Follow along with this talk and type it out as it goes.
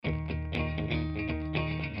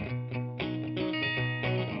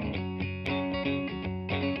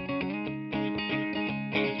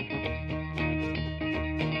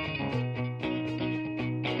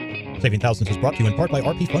Saving Thousands is brought to you in part by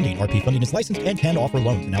RP Funding. RP Funding is licensed and can offer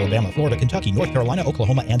loans in Alabama, Florida, Kentucky, North Carolina,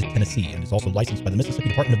 Oklahoma, and Tennessee, and is also licensed by the Mississippi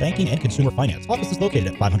Department of Banking and Consumer Finance. Office is located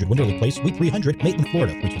at 500 Winterly Place, Suite 300, Maitland,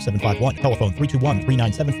 Florida, 32751. Telephone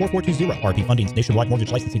 321-397-4420. RP Funding's nationwide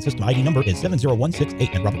mortgage licensing system ID number is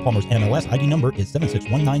 70168, and Robert Palmer's NMLS ID number is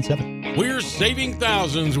 76197. We're saving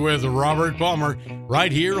thousands with Robert Palmer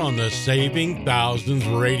right here on the Saving Thousands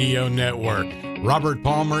Radio Network. Robert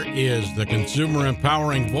Palmer is the consumer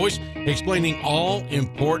empowering voice explaining all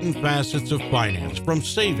important facets of finance, from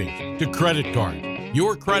savings to credit card,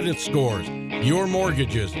 your credit scores, your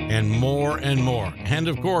mortgages, and more and more. And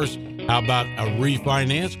of course, how about a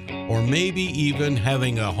refinance or maybe even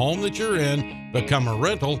having a home that you're in become a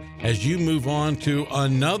rental as you move on to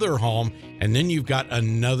another home, and then you've got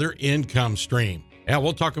another income stream. Yeah,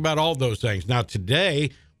 we'll talk about all those things. Now, today,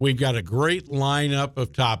 we've got a great lineup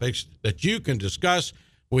of topics that you can discuss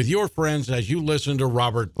with your friends as you listen to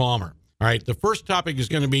Robert Palmer. All right, the first topic is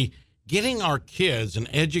going to be getting our kids an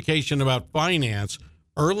education about finance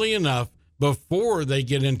early enough before they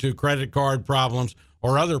get into credit card problems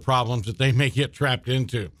or other problems that they may get trapped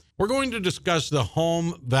into. We're going to discuss the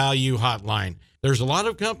Home Value Hotline. There's a lot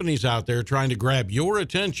of companies out there trying to grab your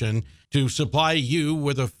attention to supply you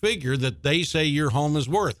with a figure that they say your home is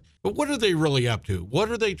worth. But what are they really up to? What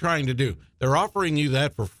are they trying to do? They're offering you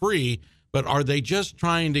that for free, but are they just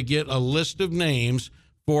trying to get a list of names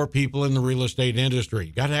for people in the real estate industry?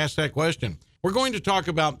 You got to ask that question. We're going to talk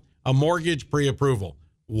about a mortgage pre-approval.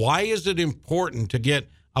 Why is it important to get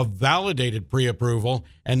a validated pre-approval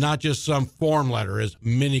and not just some form letter, as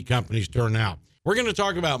many companies turn out? We're going to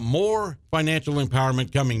talk about more financial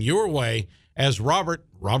empowerment coming your way as Robert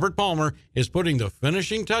Palmer is putting the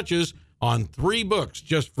finishing touches on 3 books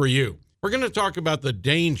just for you. We're going to talk about the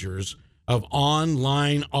dangers of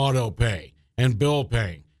online auto pay and bill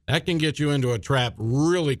paying. That can get you into a trap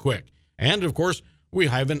really quick. And of course, we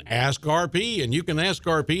have an Ask RP, and you can ask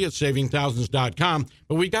RP at savingthousands.com.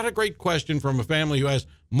 But we got a great question from a family who has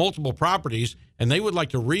multiple properties, and they would like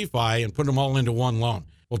to refi and put them all into one loan.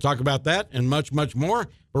 We'll talk about that and much, much more.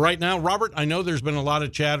 But right now, Robert, I know there's been a lot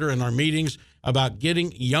of chatter in our meetings about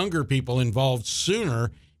getting younger people involved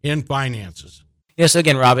sooner in finances. Yes,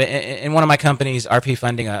 again, Rob, in one of my companies, RP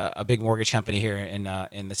Funding, a big mortgage company here in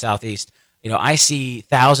the Southeast, I see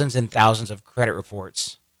thousands and thousands of credit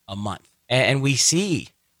reports a month. And we see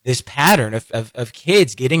this pattern of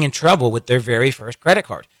kids getting in trouble with their very first credit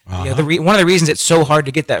card. Uh-huh. One of the reasons it's so hard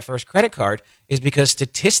to get that first credit card is because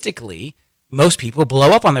statistically, most people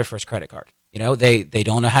blow up on their first credit card. They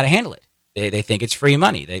don't know how to handle it. They think it's free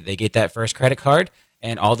money. They get that first credit card,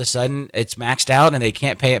 and all of a sudden it's maxed out and they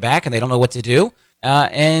can't pay it back and they don't know what to do.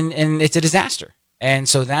 And it's a disaster. And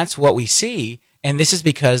so that's what we see. And this is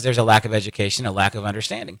because there's a lack of education, a lack of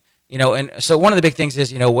understanding. And so one of the big things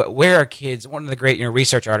is, where are kids? One of the great,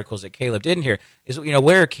 research articles that Caleb did in here is,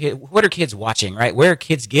 what are kids watching, right? Where are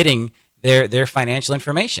kids getting their financial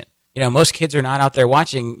information? Most kids are not out there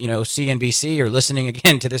watching, CNBC or listening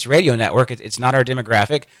again to this radio network. It's not our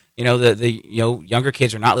demographic. The younger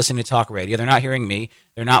kids are not listening to talk radio. They're not hearing me.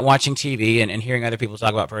 They're not watching TV and hearing other people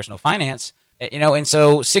talk about personal finance. And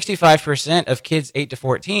so 65% of kids 8 to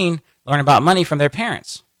 14 learn about money from their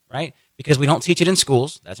parents, right? Because we don't teach it in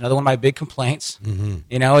schools. That's another one of my big complaints,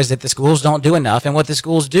 is that the schools don't do enough. And what the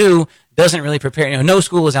schools do doesn't really prepare. No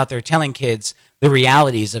school is out there telling kids the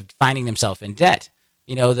realities of finding themselves in debt.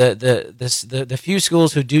 The few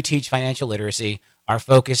schools who do teach financial literacy are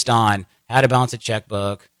focused on how to balance a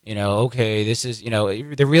checkbook. This is,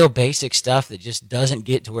 the real basic stuff that just doesn't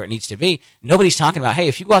get to where it needs to be. Nobody's talking about, hey,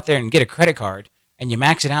 if you go out there and get a credit card and you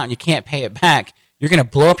max it out and you can't pay it back, you're going to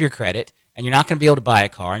blow up your credit. And you're not going to be able to buy a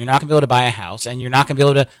car, and you're not going to be able to buy a house, and you're not going to be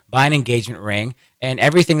able to buy an engagement ring, and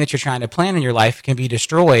everything that you're trying to plan in your life can be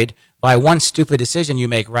destroyed by one stupid decision you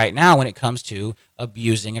make right now when it comes to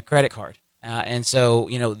abusing a credit card. And so,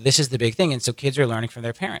 this is the big thing. And so kids are learning from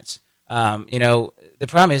their parents. The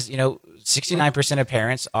problem is, 69% of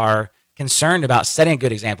parents are concerned about setting a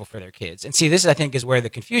good example for their kids. And see, this, I think, is where the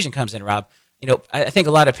confusion comes in, Rob. I think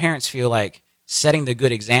a lot of parents feel like setting the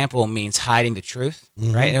good example means hiding the truth,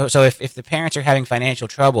 right? So if the parents are having financial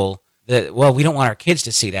trouble, we don't want our kids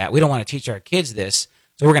to see that. We don't want to teach our kids this,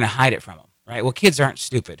 so we're going to hide it from them, right? Well, kids aren't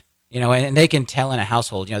stupid, and they can tell in a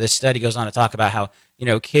household. This study goes on to talk about how,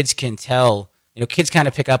 kids can tell, kids kind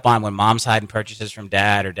of pick up on when mom's hiding purchases from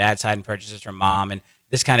dad or dad's hiding purchases from mom, and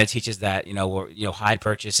this kind of teaches that, hide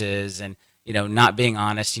purchases and, not being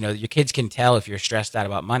honest. Your kids can tell if you're stressed out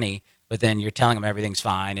about money, but then you're telling them everything's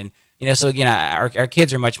fine. And so again, our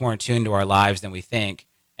kids are much more in tune to our lives than we think.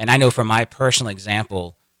 And I know from my personal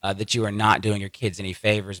example that you are not doing your kids any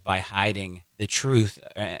favors by hiding the truth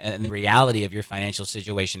and the reality of your financial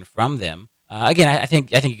situation from them. Again, I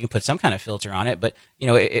think you can put some kind of filter on it, but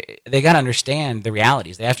they got to understand the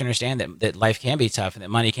realities. They have to understand that life can be tough and that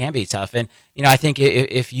money can be tough. And I think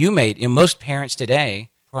if you made, most parents today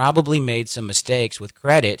probably made some mistakes with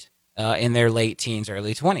credit in their late teens,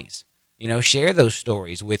 early 20s. Share those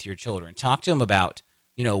stories with your children. Talk to them about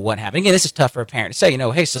what happened. Again, this is tough for a parent to say.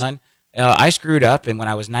 Hey son, I screwed up, and when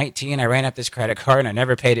I was 19, I ran up this credit card and I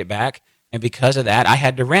never paid it back, and because of that, I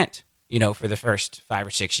had to rent. For the first 5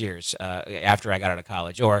 or 6 years after I got out of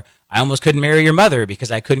college. Or I almost couldn't marry your mother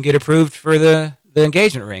because I couldn't get approved for the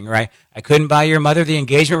engagement ring. Or I couldn't buy your mother the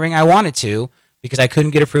engagement ring I wanted to because I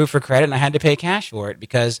couldn't get approved for credit, and I had to pay cash for it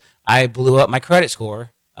because I blew up my credit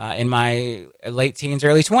score in my late teens,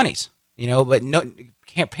 early 20s.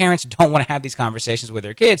 But parents don't want to have these conversations with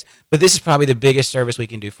their kids, but this is probably the biggest service we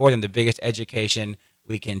can do for them, the biggest education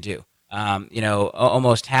we can do.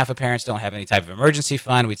 Almost half of parents don't have any type of emergency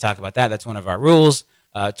fund. We talk about that. That's one of our rules.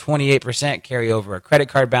 28% carry over a credit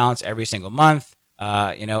card balance every single month.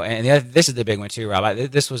 And this is the big one too, Rob.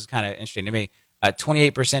 This was kind of interesting to me.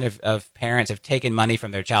 28% of parents have taken money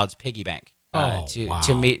from their child's piggy bank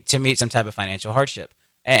to meet some type of financial hardship.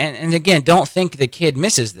 And again, don't think the kid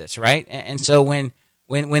misses this, right? And so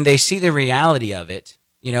when they see the reality of it,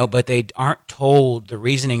 but they aren't told the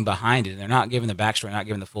reasoning behind it, and they're not given the backstory, not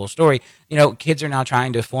given the full story. Kids are now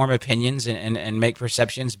trying to form opinions and make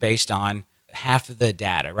perceptions based on half of the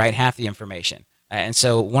data, right? Half the information. And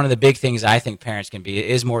so one of the big things I think parents can be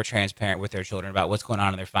is more transparent with their children about what's going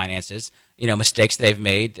on in their finances, mistakes they've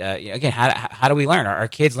made. Again, how do we learn? Our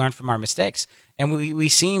kids learn from our mistakes. And we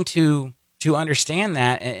seem to understand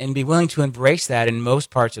that and be willing to embrace that in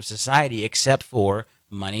most parts of society, except for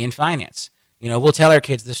money and finance. We'll tell our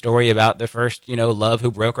kids the story about the first, love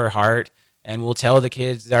who broke our heart, and we'll tell the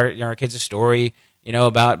kids, our kids a story,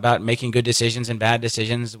 about making good decisions and bad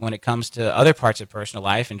decisions when it comes to other parts of personal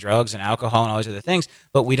life and drugs and alcohol and all those other things.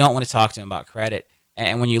 But we don't want to talk to them about credit.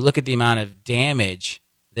 And when you look at the amount of damage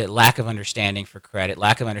that lack of understanding for credit,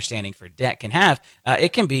 lack of understanding for debt can have,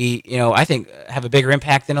 it can be, I think, have a bigger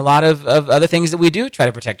impact than a lot of other things that we do try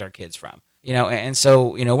to protect our kids from. And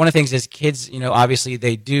so, one of the things is kids, obviously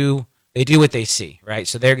they do what they see, right?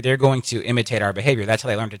 So they're going to imitate our behavior. That's how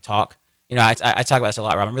they learn to talk. I talk about this a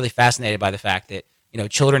lot, Rob. I'm really fascinated by the fact that,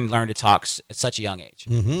 children learn to talk at such a young age.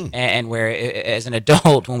 Mm-hmm. And where as an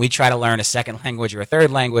adult, when we try to learn a second language or a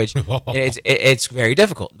third language, it's very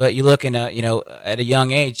difficult. But you look at a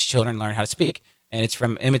young age, children learn how to speak, and it's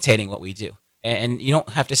from imitating what we do. And you don't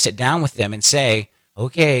have to sit down with them and say,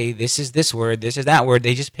 okay, this is this word, this is that word.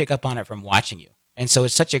 They just pick up on it from watching you. And so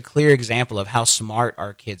it's such a clear example of how smart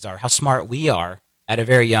our kids are, how smart we are at a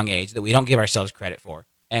very young age that we don't give ourselves credit for,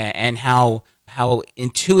 and how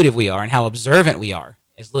intuitive we are and how observant we are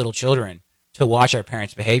as little children to watch our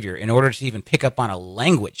parents' behavior in order to even pick up on a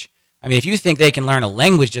language. I mean, if you think they can learn a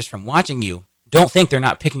language just from watching you, don't think they're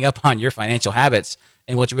not picking up on your financial habits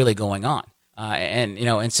and what's really going on.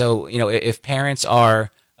 And so if parents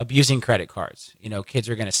are abusing credit cards, kids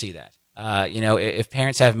are going to see that. If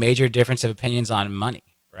parents have major difference of opinions on money,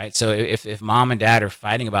 right? So if mom and dad are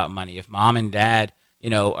fighting about money, if mom and dad,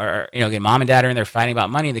 mom and dad are in there fighting about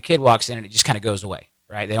money, and the kid walks in and it just kind of goes away,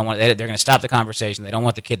 right? They're going to stop the conversation. They don't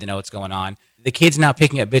want the kid to know what's going on. The kid's now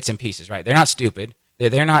picking up bits and pieces, right? They're not stupid.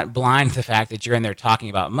 They're not blind to the fact that you're in there talking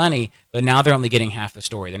about money, but now they're only getting half the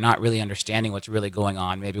story. They're not really understanding what's really going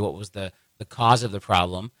on. Maybe what was the cause of the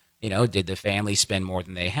problem. Did the family spend more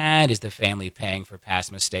than they had? Is the family paying for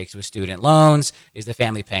past mistakes with student loans? Is the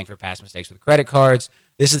family paying for past mistakes with credit cards?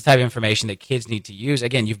 This is the type of information that kids need to use.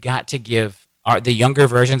 Again, you've got to give the younger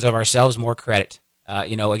versions of ourselves more credit.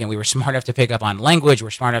 Again, we were smart enough to pick up on language.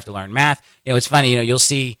 We're smart enough to learn math. It's funny, you'll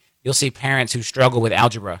see parents who struggle with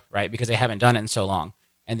algebra, right? Because they haven't done it in so long.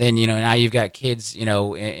 And then, now you've got kids,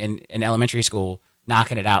 in elementary school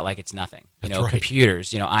knocking it out like it's nothing. That's right.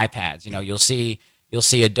 Computers, iPads, you'll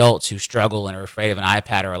see adults who struggle and are afraid of an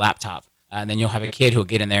iPad or a laptop. And then you'll have a kid who'll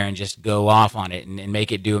get in there and just go off on it and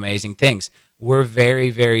make it do amazing things. We're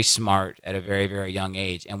very, very smart at a very, very young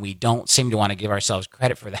age, and we don't seem to want to give ourselves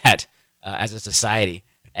credit for that as a society.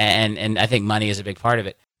 And I think money is a big part of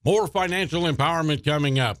it. More financial empowerment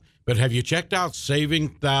coming up. But have you checked out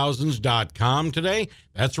savingthousands.com today?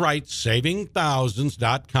 That's right,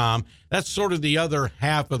 savingthousands.com. That's sort of the other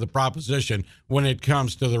half of the proposition when it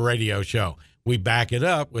comes to the radio show. We back it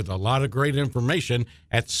up with a lot of great information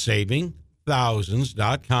at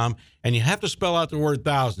savingthousands.com. And you have to spell out the word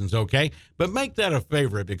thousands, okay? But make that a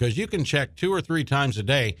favorite, because you can check 2 or 3 times a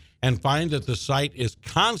day and find that the site is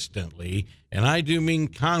constantly, and I do mean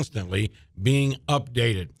constantly, being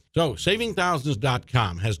updated. So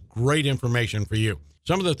savingthousands.com has great information for you.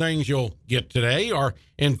 Some of the things you'll get today are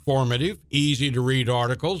informative, easy-to-read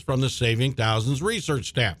articles from the Saving Thousands research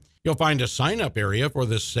staff. You'll find a sign-up area for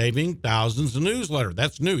the Saving Thousands newsletter.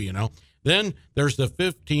 That's new, you know. Then there's the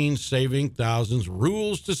 15 Saving Thousands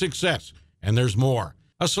Rules to Success, and there's more.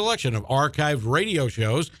 A selection of archived radio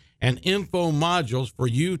shows and info modules for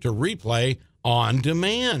you to replay on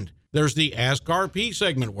demand. There's the Ask RP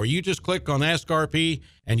segment where you just click on Ask RP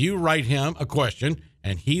and you write him a question,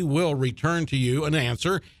 and he will return to you an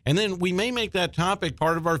answer. And then we may make that topic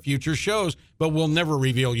part of our future shows, but we'll never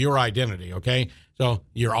reveal your identity, okay? So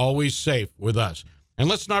you're always safe with us. And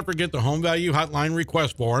let's not forget the Home Value Hotline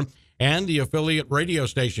request form and the affiliate radio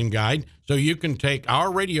station guide so you can take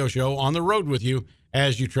our radio show on the road with you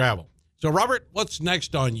as you travel. So, Robert, what's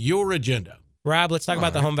next on your agenda? Rob, let's talk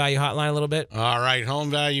about the Home Value Hotline a little bit. All right.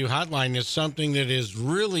 Home Value Hotline is something that is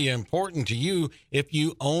really important to you if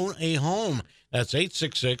you own a home. That's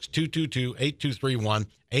 866-222-8231,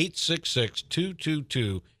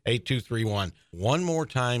 866-222-8231. One more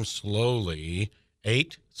time slowly,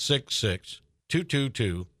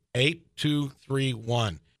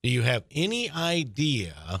 866-222-8231. Do you have any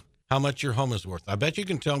idea how much your home is worth? I bet you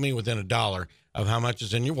can tell me within $1 of how much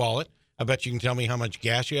is in your wallet. I bet you can tell me how much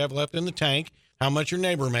gas you have left in the tank, how much your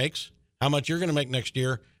neighbor makes, how much you're going to make next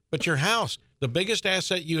year. But your house, the biggest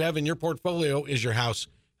asset you have in your portfolio is your house.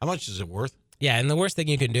 How much is it worth? Yeah, and the worst thing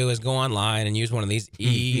you can do is go online and use one of these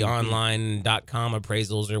eonline.com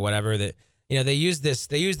appraisals or whatever that, you know, they use this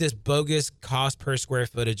bogus cost per square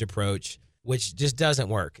footage approach, which just doesn't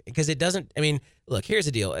work because it doesn't. I mean, look, here's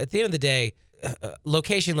the deal. At the end of the day,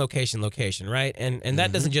 location, right? And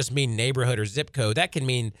that doesn't just mean neighborhood or zip code. That can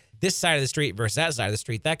mean this side of the street versus that side of the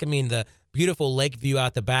street. That can mean the beautiful lake view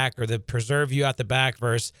out the back or the preserve view out the back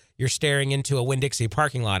versus you're staring into a Winn-Dixie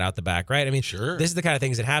parking lot out the back, right? I mean, sure. This is the kind of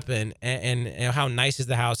things that happen. And you know, how nice is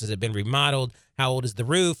the house? Has it been remodeled? How old is the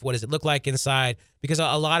roof? What does it look like inside? Because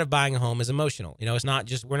a lot of buying a home is emotional. You know, it's not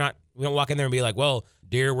just we don't walk in there and be like, well,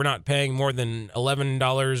 dear, we're not paying more than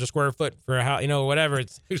 $11 a square foot for a house, you know, whatever.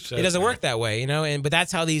 It doesn't work that way, you know. But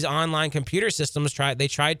that's how these online computer systems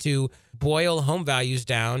try to boil home values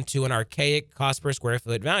down to an archaic cost per square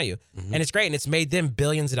foot value, and it's great, and it's made them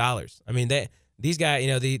billions of dollars. I mean, these guys, you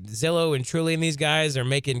know, the Zillow and Trulia and these guys are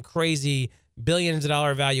making crazy billions of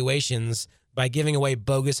dollar valuations by giving away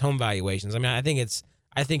bogus home valuations. I mean, I think it's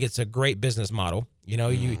a great business model. You know,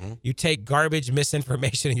 you take garbage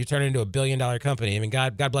misinformation and you turn it into $1 billion company. I mean,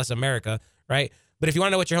 God bless America, right? But if you want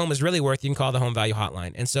to know what your home is really worth, you can call the Home Value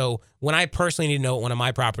Hotline. And so when I personally need to know what one of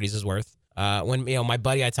my properties is worth, when, you know, my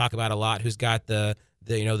buddy I talk about a lot, who's got the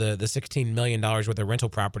 $16 million worth of rental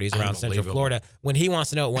properties around Central Florida, when he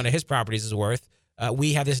wants to know what one of his properties is worth,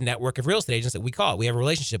 we have this network of real estate agents that we have a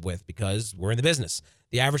relationship with because we're in the business.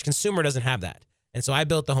 The average consumer doesn't have that. And so I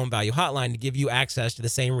built the Home Value Hotline to give you access to the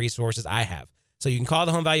same resources I have. So you can call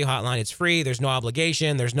the Home Value Hotline. It's free. There's no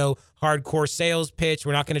obligation. There's no hardcore sales pitch.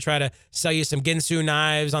 We're not going to try to sell you some Ginsu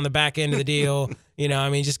knives on the back end of the deal. You know, I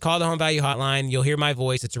mean, just call the Home Value Hotline. You'll hear my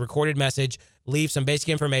voice. It's a recorded message. Leave some basic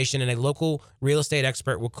information, and a local real estate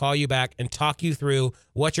expert will call you back and talk you through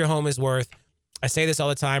what your home is worth. I say this all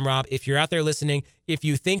the time, Rob. If you're out there listening, if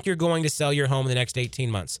you think you're going to sell your home in the next 18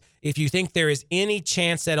 months, if you think there is any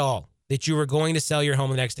chance at all that you are going to sell your home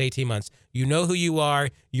in the next 18 months, you know who you are.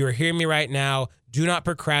 You're hearing me right now. Do not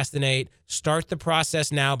procrastinate. Start the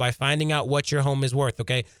process now by finding out what your home is worth,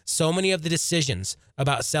 okay? So many of the decisions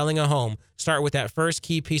about selling a home start with that first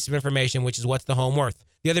key piece of information, which is what's the home worth.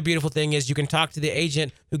 The other beautiful thing is you can talk to the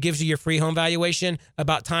agent who gives you your free home valuation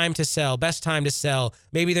about time to sell, best time to sell.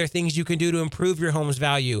 Maybe there are things you can do to improve your home's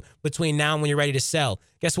value between now and when you're ready to sell.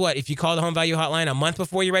 Guess what? If you call the Home Value Hotline a month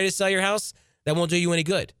before you're ready to sell your house, that won't do you any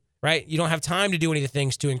good, right? You don't have time to do any of the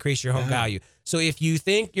things to increase your home value. So if you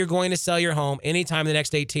think you're going to sell your home anytime in the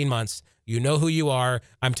next 18 months, you know who you are.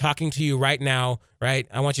 I'm talking to you right now, right?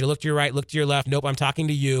 I want you to look to your right, look to your left. Nope, I'm talking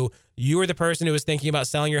to you. You are the person who is thinking about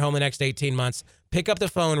selling your home in the next 18 months. Pick up the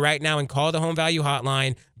phone right now and call the Home Value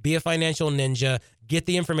Hotline. Be a financial ninja. Get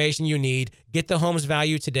the information you need. Get the home's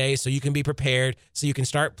value today so you can be prepared, so you can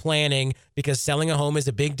start planning, because selling a home is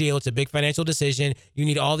a big deal. It's a big financial decision. You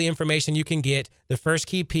need all the information you can get. The first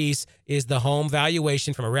key piece is the home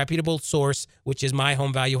valuation from a reputable source, which is my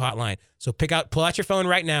Home Value Hotline. So pull out your phone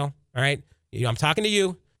right now, all right? I'm talking to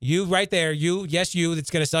you. You right there. You that's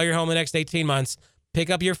going to sell your home in the next 18 months. Pick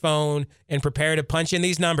up your phone and prepare to punch in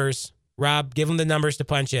these numbers. Rob, give them the numbers to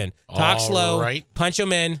punch in. Talk slow. Right. Punch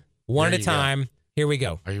them in one at a time. Here we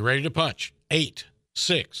go. Are you ready to punch?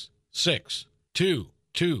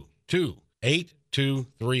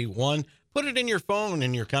 866-222-8231. Put it in your phone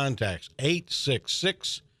in your contacts.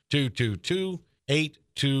 866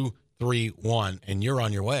 222-8231, and you're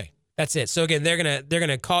on your way. That's it. So again, they're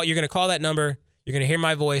gonna call. You're gonna call that number. You're gonna hear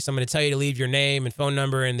my voice. I'm gonna tell you to leave your name and phone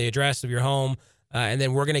number and the address of your home, and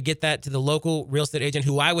then we're gonna get that to the local real estate agent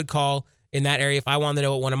who I would call in that area if I wanted to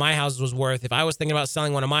know what one of my houses was worth. If I was thinking about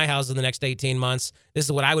selling one of my houses in the next 18 months, this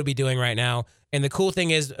is what I would be doing right now. And the cool thing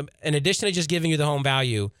is, in addition to just giving you the home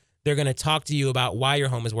value, they're gonna talk to you about why your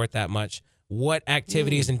home is worth that much, what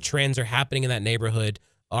activities and trends are happening in that neighborhood.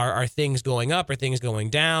 Are things going up? Are things going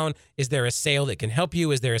down? Is there a sale that can help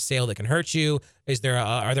you? Is there a sale that can hurt you?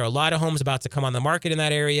 Are there a lot of homes about to come on the market in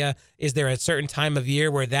that area? Is there a certain time of year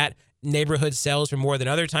where that neighborhood sells for more than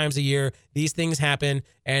other times a year? These things happen,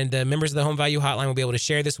 and the members of the Home Value Hotline will be able to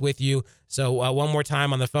share this with you. So one more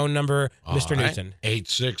time on the phone number, Mr. Newton.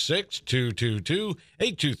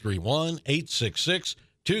 866-222-8231,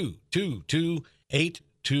 866-222-8231.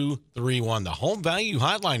 231, the Home Value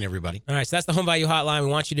Hotline, everybody. All right, so that's the Home Value Hotline. We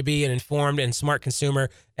want you to be an informed and smart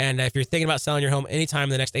consumer. And if you're thinking about selling your home anytime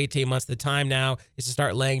in the next 18 months, the time now is to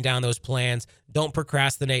start laying down those plans. Don't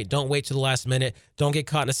procrastinate. Don't wait to the last minute. Don't get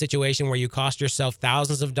caught in a situation where you cost yourself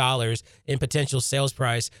thousands of dollars in potential sales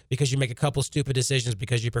price because you make a couple stupid decisions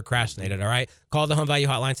because you procrastinated, all right? Call the Home Value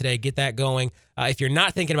Hotline today. Get that going. If you're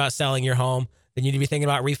not thinking about selling your home, then you need to be thinking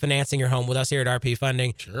about refinancing your home with us here at RP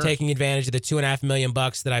Funding, taking advantage of the $2.5 million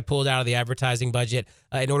that I pulled out of the advertising budget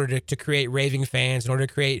in order to create raving fans, in order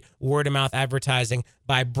to create word-of-mouth advertising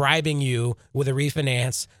by bribing you with a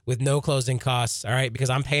refinance with no closing costs, all right? Because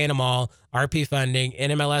I'm paying them all. RP Funding,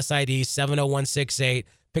 NMLS ID 70168.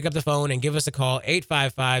 Pick up the phone and give us a call,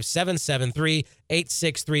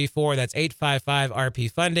 855-773-8634. That's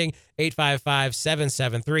 855-RP-FUNDING,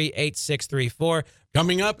 855-773-8634.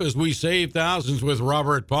 Coming up as we save thousands with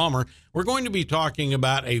Robert Palmer, we're going to be talking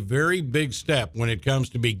about a very big step when it comes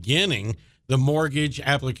to beginning the mortgage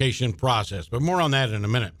application process. But more on that in a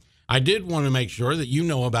minute. I did want to make sure that you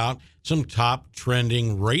know about some top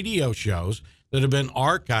trending radio shows that have been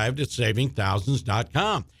archived at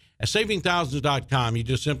savingthousands.com. At savingthousands.com, you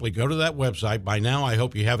just simply go to that website. By now, I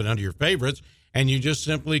hope you have it under your favorites, and you just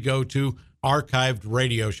simply go to archived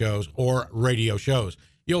radio shows or radio shows.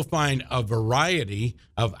 You'll find a variety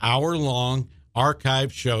of hour-long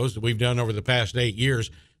archived shows that we've done over the past 8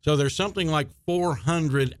 years. So there's something like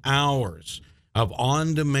 400 hours of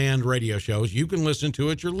on-demand radio shows you can listen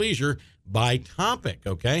to at your leisure by topic,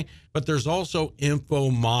 okay? But there's also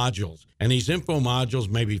info modules, and these info modules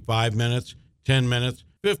may be 5 minutes, 10 minutes,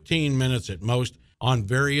 15 minutes at most on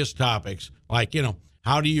various topics like,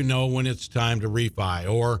 how do you know when it's time to refi,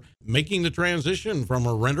 or making the transition from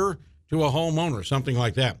a renter to a homeowner, something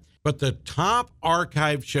like that. But the top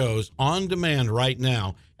archive shows on demand right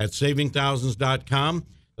now at savingthousands.com,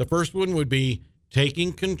 the first one would be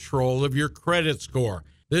Taking Control of Your Credit Score.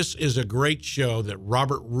 This is a great show that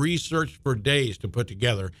Robert researched for days to put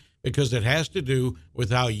together because it has to do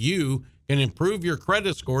with how you can improve your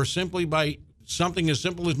credit score simply by something as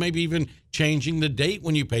simple as maybe even changing the date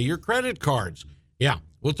when you pay your credit cards. Yeah,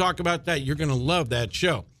 we'll talk about that. You're going to love that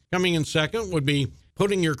show. Coming in second would be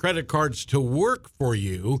putting your credit cards to work for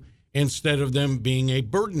you instead of them being a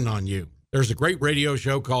burden on you. There's a great radio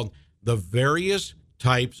show called The Various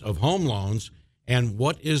Types of Home Loans and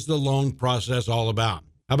What is the Loan Process All About?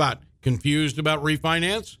 How about confused about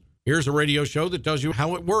refinance? Here's a radio show that tells you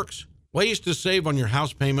how it works. Ways to save on your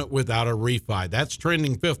house payment without a refi. That's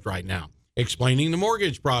trending fifth right now. Explaining the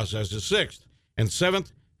mortgage process is sixth. And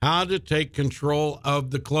seventh, how to take control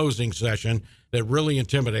of the closing session that really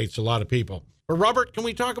intimidates a lot of people. But Robert, can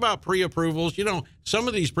we talk about pre-approvals? Some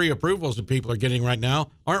of these pre-approvals that people are getting right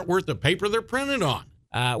now aren't worth the paper they're printed on.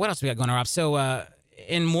 What else we got going on, Rob? So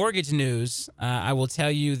in mortgage news, I will tell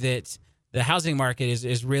you that the housing market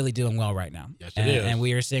is really doing well right now. Yes, it is. And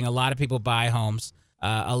we are seeing a lot of people buy homes,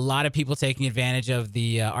 a lot of people taking advantage of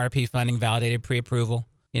the RP Funding validated pre-approval.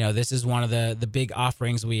 This is one of the big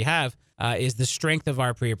offerings we have is the strength of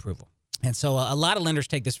our pre-approval. And so a lot of lenders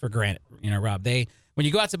take this for granted, Rob. When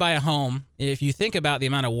you go out to buy a home, if you think about the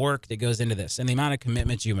amount of work that goes into this and the amount of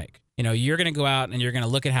commitments you make, you're going to go out and you're going to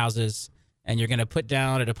look at houses and you're going to put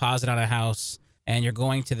down a deposit on a house and you're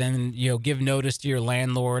going to then, give notice to your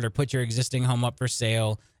landlord or put your existing home up for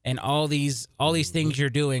sale. And all these things you're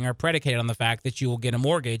doing are predicated on the fact that you will get a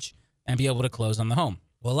mortgage and be able to close on the home.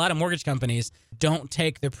 Well, a lot of mortgage companies don't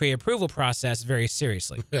take the pre-approval process very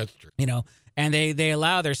seriously. That's true. And they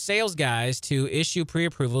allow their sales guys to issue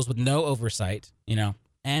pre-approvals with no oversight,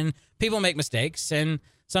 and people make mistakes. And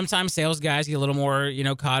sometimes sales guys get a little more,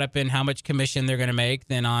 caught up in how much commission they're going to make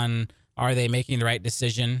than on are they making the right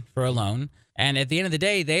decision for a loan. And at the end of the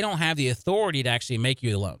day, they don't have the authority to actually make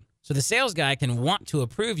you the loan. So the sales guy can want to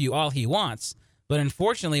approve you all he wants, But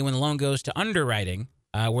unfortunately, when the loan goes to underwriting,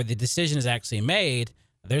 where the decision is actually made,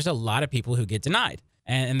 there's a lot of people who get denied.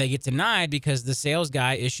 And they get denied because the sales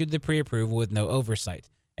guy issued the pre-approval with no oversight.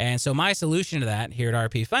 And so my solution to that here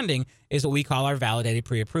at RP Funding is what we call our validated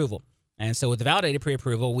pre-approval. And so with the validated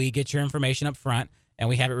pre-approval, we get your information up front and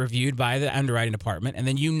we have it reviewed by the underwriting department. And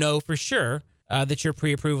then you know for sure that your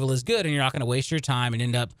pre-approval is good and you're not going to waste your time and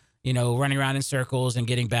end up, running around in circles and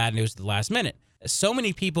getting bad news at the last minute. So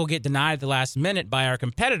many people get denied at the last minute by our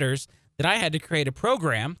competitors that I had to create a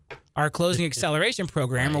program, our closing acceleration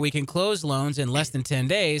program, where we can close loans in less than 10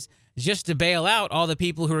 days just to bail out all the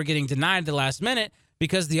people who are getting denied at the last minute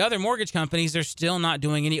because the other mortgage companies are still not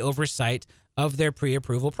doing any oversight of their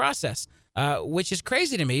pre-approval process, which is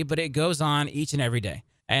crazy to me, but it goes on each and every day.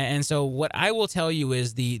 And so what I will tell you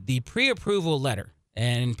is the pre-approval letter,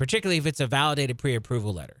 and particularly if it's a validated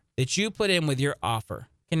pre-approval letter, that you put in with your offer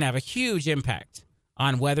can have a huge impact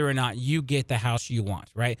on whether or not you get the house you want,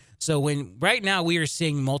 right? So right now we are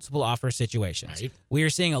seeing multiple offer situations. Right. We are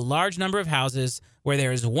seeing a large number of houses where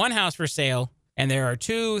there is one house for sale and there are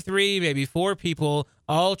 2, 3, maybe 4 people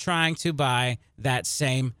all trying to buy that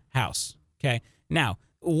same house, okay? Now,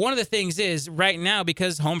 one of the things is right now,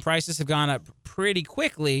 because home prices have gone up pretty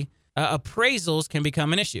quickly, appraisals can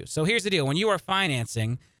become an issue. So here's the deal. When you are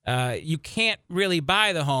financing, you can't really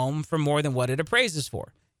buy the home for more than what it appraises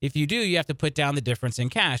for. If you do, you have to put down the difference in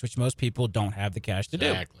cash, which most people don't have the cash to do.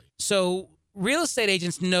 Exactly. So real estate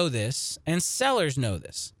agents know this and sellers know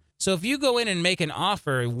this. So if you go in and make an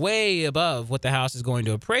offer way above what the house is going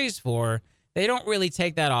to appraise for, they don't really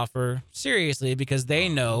take that offer seriously because they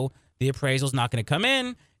know the appraisal's not going to come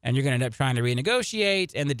in and you're going to end up trying to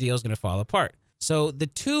renegotiate and the deal's going to fall apart. So the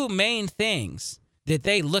two main things that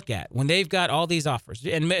they look at when they've got all these offers,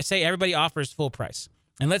 and say everybody offers full price,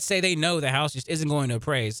 and let's say they know the house just isn't going to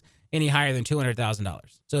appraise any higher than $200,000.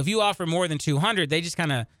 So if you offer more than $200,000, they just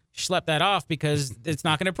kind of schlep that off because it's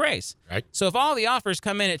not going to appraise. Right. So if all the offers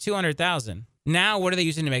come in at $200,000, now what are they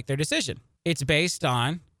using to make their decision? It's based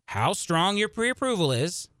on how strong your pre-approval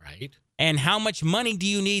is, right, and how much money do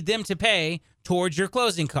you need them to pay towards your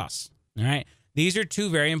closing costs. All right. These are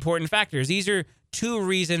two very important factors. These are two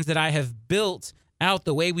reasons that I have built out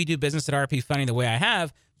the way we do business at RP Funding the way I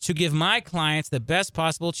have, to give my clients the best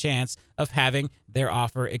possible chance of having their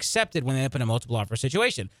offer accepted when they end up in a multiple offer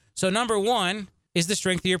situation. So number one is the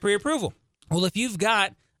strength of your pre-approval. Well, if you've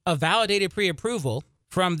got a validated pre-approval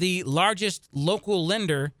from the largest local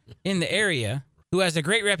lender in the area who has a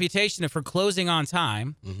great reputation for closing on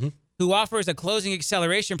time, who offers a closing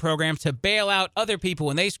acceleration program to bail out other people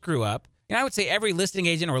when they screw up, and I would say every listing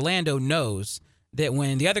agent in Orlando knows that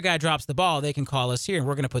when the other guy drops the ball, they can call us here and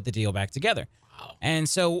we're going to put the deal back together. And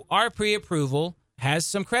so our pre-approval has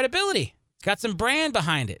some credibility. It's got some brand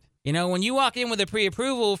behind it. When you walk in with a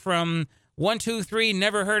pre-approval from 123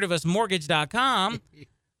 never heard of us mortgage.com,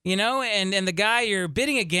 and the guy you're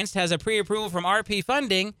bidding against has a pre-approval from RP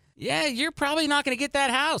Funding, yeah, you're probably not going to get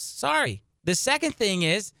that house. Sorry. The second thing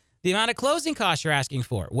is the amount of closing costs you're asking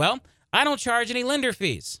for. Well, I don't charge any lender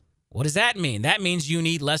fees. What does that mean? That means you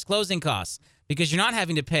need less closing costs, because you're not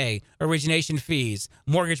having to pay origination fees,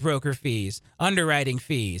 mortgage broker fees, underwriting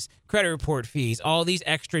fees, credit report fees, all these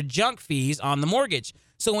extra junk fees on the mortgage.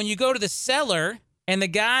 So when you go to the seller and the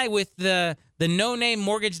guy with the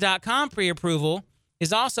no-name-mortgage.com pre-approval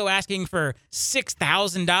is also asking for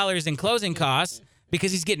 $6,000 in closing costs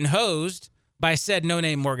because he's getting hosed by said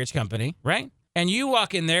no-name mortgage company, right? And you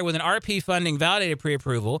walk in there with an RP Funding validated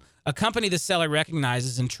pre-approval, a company the seller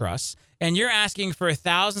recognizes and trusts, and you're asking for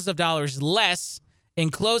thousands of dollars less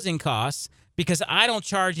in closing costs because I don't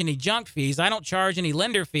charge any junk fees, I don't charge any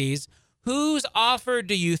lender fees. Whose offer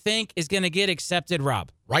do you think is going to get accepted,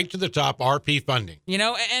 Rob? Right to the top, RP Funding.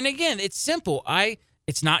 And again, it's simple.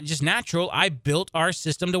 It's not just natural. I built our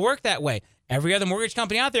system to work that way. Every other mortgage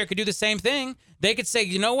company out there could do the same thing. They could say,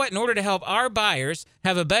 you know what, in order to help our buyers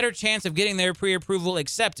have a better chance of getting their pre-approval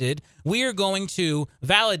accepted, we are going to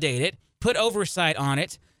validate it, put oversight on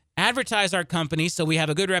it, advertise our company so we have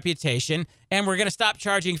a good reputation, and we're going to stop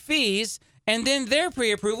charging fees, and then their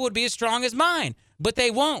pre-approval would be as strong as mine. But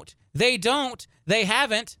they won't. They don't. They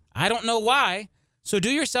haven't. I don't know why. So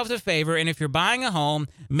do yourself a favor, and if you're buying a home,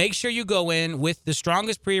 make sure you go in with the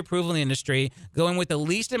strongest pre-approval in the industry, go in with the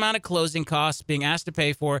least amount of closing costs being asked to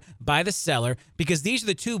pay for by the seller, because these are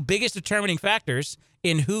the two biggest determining factors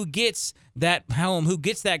in who gets that home, who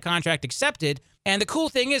gets that contract accepted. And the cool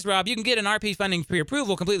thing is, Rob, you can get an RP Funding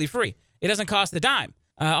pre-approval completely free. It doesn't cost a dime.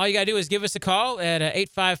 All you got to do is give us a call at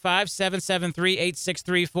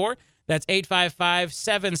 855-773-8634. That's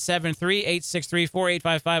 855-773-8634,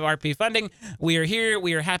 855-RP Funding. We are here.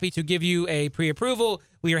 We are happy to give you a pre-approval.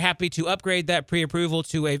 We are happy to upgrade that pre-approval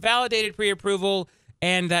to a validated pre-approval,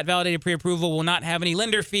 and that validated pre-approval will not have any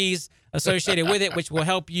lender fees associated with it, which will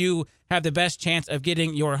help you have the best chance of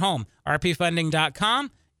getting your home.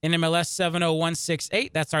 rpfunding.com, NMLS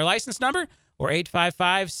 70168. That's our license number, or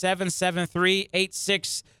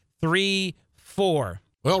 855-773-8634.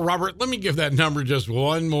 Well, Robert, let me give that number just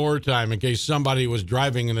one more time in case somebody was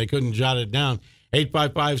driving and they couldn't jot it down.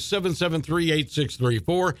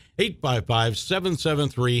 855-773-8634,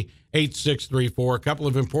 855-773-8634. A couple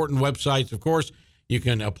of important websites, of course. You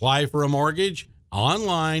can apply for a mortgage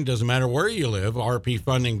online, doesn't matter where you live,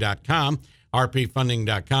 rpfunding.com,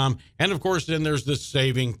 rpfunding.com. And, of course, then there's the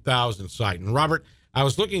Saving Thousands site. And, Robert, I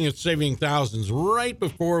was looking at Saving Thousands right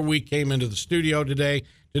before we came into the studio today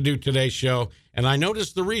to do today's show, and I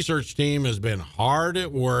noticed the research team has been hard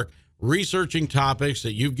at work researching topics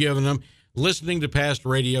that you've given them, listening to past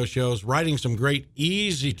radio shows, writing some great,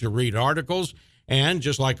 easy-to-read articles, and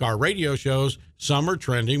just like our radio shows, some are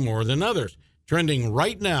trending more than others. Trending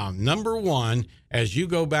right now, number one, as you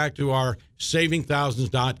go back to our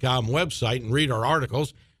savingthousands.com website and read our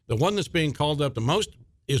articles, the one that's being called up the most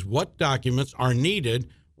is what documents are needed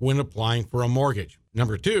when applying for a mortgage.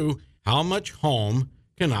 Number two, how much home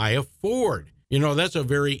can I afford? You know, that's a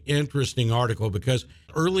very interesting article because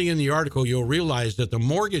early in the article, you'll realize that the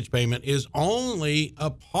mortgage payment is only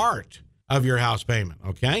a part of your house payment,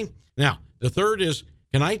 okay? Now, the third is,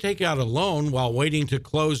 can I take out a loan while waiting to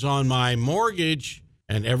close on my mortgage?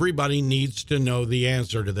 And everybody needs to know the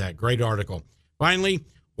answer to that. Great article. Finally,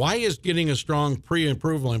 why is getting a strong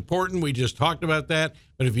pre-approval important? We just talked about that,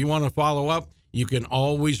 but if you want to follow up, you can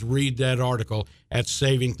always read that article at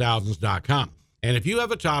savingthousands.com. And if you have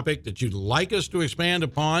a topic that you'd like us to expand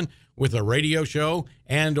upon with a radio show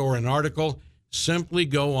and or an article, simply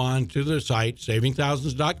go on to the site,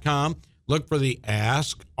 savingthousands.com, look for the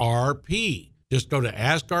Ask RP. Just go to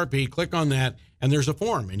Ask RP, click on that, and there's a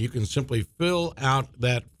form, and you can simply fill out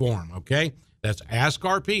that form, okay? That's Ask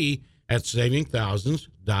RP at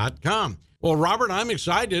savingthousands.com. Well, Robert, I'm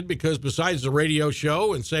excited because besides the radio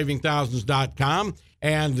show and savingthousands.com,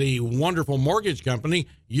 and the wonderful mortgage company,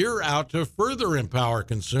 you're out to further empower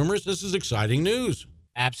consumers. This is exciting news.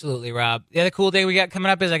 Absolutely, Rob. The other cool thing we got coming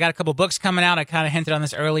up is I got a couple books coming out. I kind of hinted on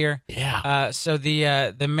this earlier. Yeah. So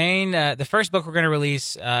the first book we're going to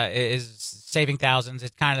release is Saving Thousands.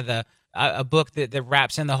 It's kind of a book that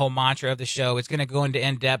wraps in the whole mantra of the show. It's going to go into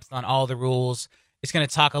in-depth on all the rules. It's going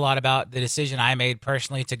to talk a lot about the decision I made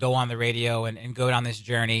personally to go on the radio and go down this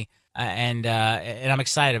journey. And I'm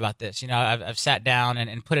excited about this. You know, I've sat down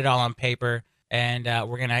and put it all on paper, and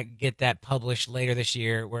we're gonna get that published later this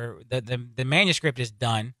year. Where the manuscript is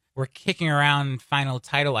done. We're kicking around final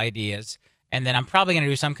title ideas, and then I'm probably gonna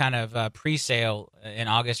do some kind of pre-sale in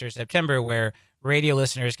August or September where radio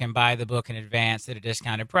listeners can buy the book in advance at a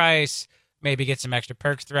discounted price. Maybe get some extra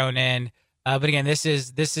perks thrown in. But again, this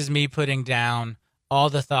is me putting down all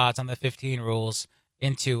the thoughts on the 15 rules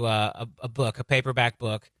into a book, a paperback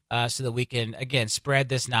book. So that we can, again, spread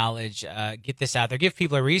this knowledge, get this out there, give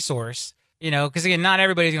people a resource, you know, because, again, not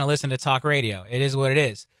everybody's going to listen to talk radio. It is what it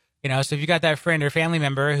is. You know, so if you got that friend or family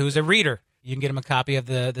member who's a reader, you can get them a copy of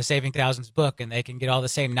the Saving Thousands book, and they can get all the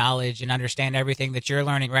same knowledge and understand everything that you're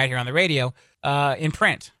learning right here on the radio in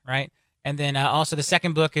print, right? And then also the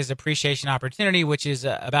second book is Appreciation Opportunity, which is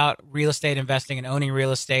about real estate investing and owning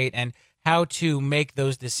real estate and how to make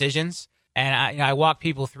those decisions. And I walk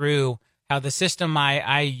people through how the system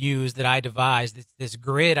I use, that I devised, this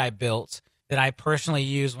grid I built that I personally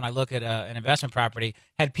use when I look at an investment property,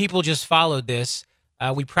 had people just followed this,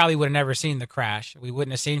 we probably would have never seen the crash. We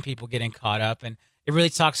wouldn't have seen people getting caught up. And it really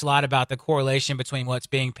talks a lot about the correlation between what's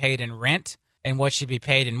being paid in rent and what should be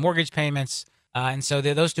paid in mortgage payments. And so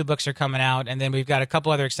those two books are coming out. And then we've got a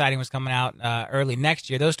couple other exciting ones coming out early next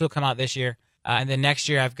year. Those two will come out this year. And then next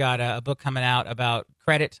year, I've got a book coming out about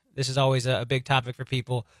credit. This is always a big topic for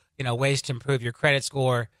people. You know, ways to improve your credit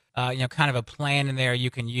score, you know, kind of a plan in there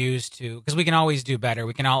you can use to, because we can always do better.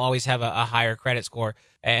 We can always have a higher credit score.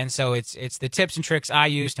 And so it's the tips and tricks I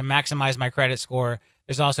use to maximize my credit score.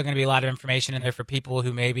 There's also going to be a lot of information in there for people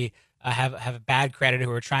who maybe have bad credit,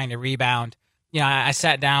 who are trying to rebound. You know, I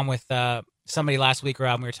sat down with somebody last week,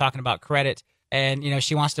 Rob, and we were talking about credit. And, you know,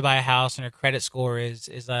 she wants to buy a house and her credit score is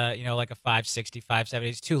you know, like a 560, 570.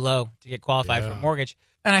 It's too low to get qualified for a mortgage.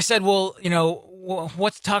 And I said, well, you know,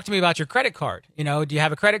 talk to me about your credit card. You know, do you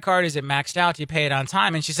have a credit card? Is it maxed out? Do you pay it on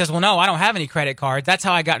time? And she says, well, no, I don't have any credit cards. That's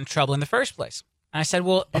how I got in trouble in the first place. And I said,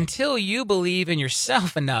 well, until you believe in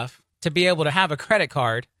yourself enough to be able to have a credit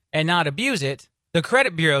card and not abuse it, the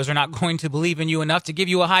credit bureaus are not going to believe in you enough to give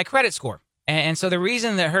you a high credit score. And so the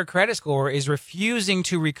reason that her credit score is refusing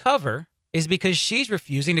to recover is because she's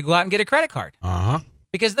refusing to go out and get a credit card.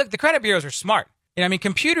 Because look, the credit bureaus are smart. You know, I mean,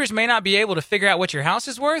 computers may not be able to figure out what your house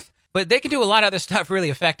is worth, but they can do a lot of other stuff really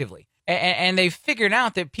effectively. And they've figured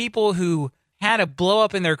out that people who had a blow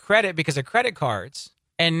up in their credit because of credit cards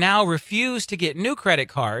and now refuse to get new credit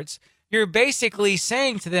cards, you're basically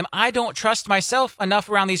saying to them, I don't trust myself enough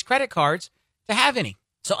around these credit cards to have any.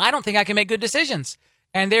 So I don't think I can make good decisions.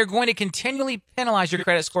 And they're going to continually penalize your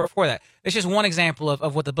credit score for that. It's just one example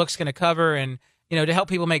of what the book's going to cover, and to help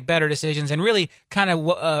people make better decisions and really kind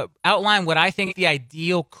of outline what I think the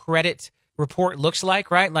ideal credit report looks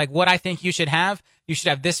like, right? Like what I think you should have. You should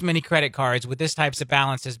have this many credit cards with this types of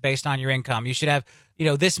balances based on your income. You should have,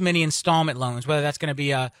 this many installment loans, whether that's going to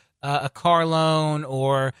be a car loan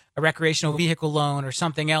or a recreational vehicle loan or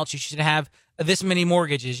something else. You should have this many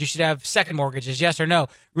mortgages. You should have second mortgages, yes or no,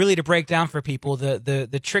 really to break down for people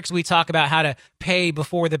the tricks we talk about, how to pay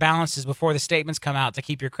before the balances, before the statements come out to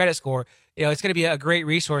keep your credit score. It's going to be a great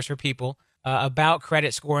resource for people about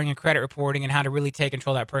credit scoring and credit reporting and how to really take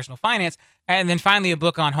control of that personal finance. And then finally, a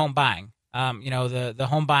book on home buying, the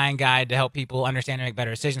home buying guide to help people understand and make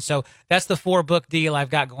better decisions. So that's the 4-book deal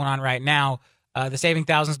I've got going on right now. The Saving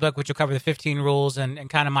Thousands book, which will cover the 15 rules and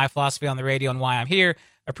kind of my philosophy on the radio and why I'm here.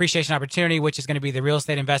 Appreciation Opportunity, which is going to be the real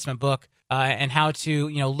estate investment book, and how to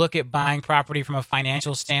look at buying property from a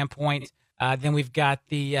financial standpoint. Then we've got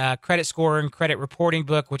the credit score and credit reporting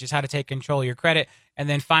book, which is how to take control of your credit. And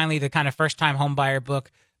then finally, the kind of first-time home buyer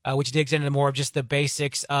book, which digs into more of just the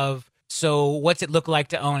basics of, so what's it look like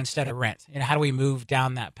to own instead of rent? How do we move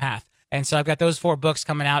down that path? And so I've got those 4 books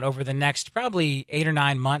coming out over the next probably 8 or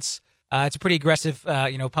 9 months. It's a pretty aggressive,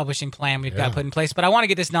 publishing plan we've got put in place. But I want to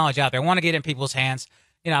get this knowledge out there. I want to get it in people's hands.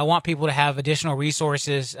 I want people to have additional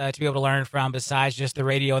resources to be able to learn from besides just the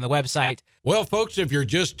radio and the website. Well, folks, if you're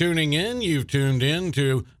just tuning in, you've tuned in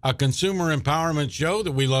to a consumer empowerment show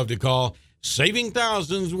that we love to call Saving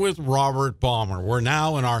Thousands with Robert Palmer. We're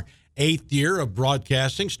now in our 8th year of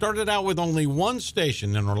broadcasting. Started out with only one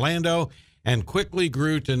station in Orlando and quickly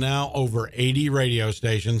grew to now over 80 radio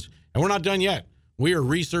stations. And we're not done yet. We are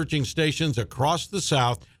researching stations across the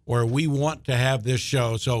South where we want to have this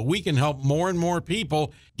show so we can help more and more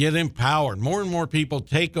people get empowered, more and more people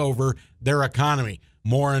take over their economy,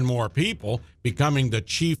 more and more people becoming the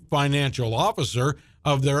chief financial officer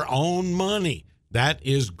of their own money. That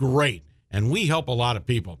is great, and we help a lot of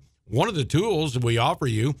people. One of the tools that we offer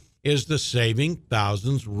you is the Saving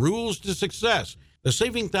Thousands Rules to Success. The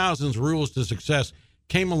Saving Thousands Rules to Success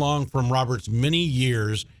came along from Robert's many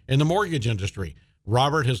years in the mortgage industry.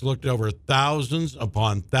 Robert has looked over thousands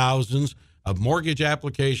upon thousands of mortgage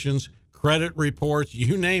applications, credit reports,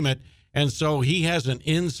 you name it. And so he has an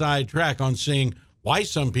inside track on seeing why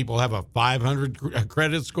some people have a 500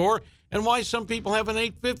 credit score and why some people have an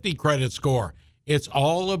 850 credit score. It's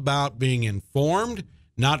all about being informed,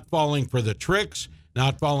 not falling for the tricks,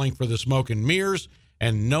 not falling for the smoke and mirrors,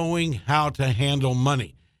 and knowing how to handle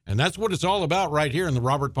money. And that's what it's all about right here in the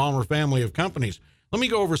Robert Palmer family of companies. Let me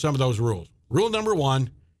go over some of those rules. Rule number 1,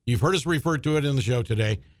 you've heard us refer to it in the show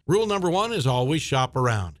today. Rule number 1 is always shop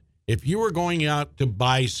around. If you are going out to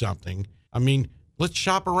buy something, let's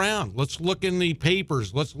shop around. Let's look in the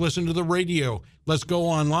papers. Let's listen to the radio. Let's go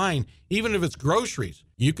online. Even if it's groceries,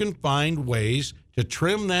 you can find ways to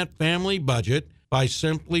trim that family budget by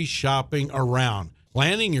simply shopping around,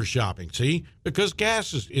 planning your shopping, because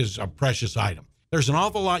gas is a precious item. There's an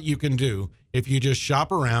awful lot you can do if you just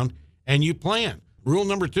shop around and you plan. Rule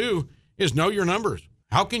number 2 is know your numbers.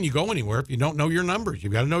 How can you go anywhere if you don't know your numbers?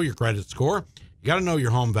 You've got to know your credit score. You got to know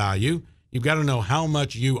your home value. You've got to know how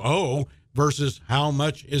much you owe versus how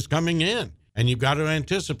much is coming in. And you've got to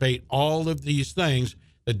anticipate all of these things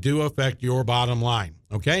that do affect your bottom line,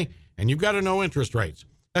 okay? And you've got to know interest rates.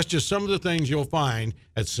 That's just some of the things you'll find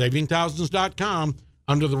at savingthousands.com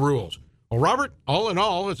under the rules. Well, Robert, all in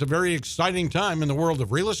all, it's a very exciting time in the world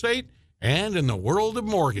of real estate and in the world of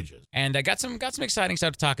mortgages. And I got some exciting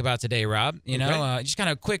stuff to talk about today, Rob. Just kind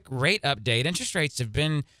of a quick rate update. Interest rates have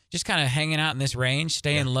been just kind of hanging out in this range,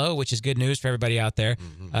 staying low, which is good news for everybody out there,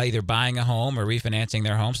 either buying a home or refinancing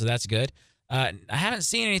their home, so that's good. I haven't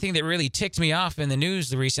seen anything that really ticked me off in the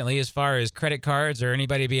news recently as far as credit cards or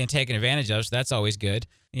anybody being taken advantage of, so that's always good.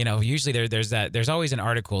 Usually there's always an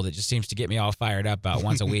article that just seems to get me all fired up about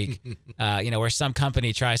once a week, where some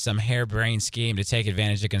company tries some harebrained scheme to take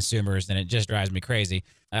advantage of consumers, and it just drives me crazy.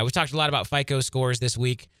 We talked a lot about FICO scores this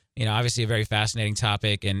week, obviously a very fascinating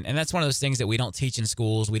topic, and that's one of those things that we don't teach in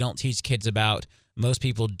schools. We don't teach kids about. Most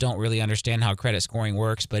people don't really understand how credit scoring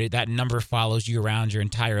works, but that number follows you around your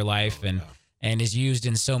entire life, and and is used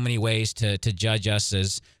in so many ways to judge us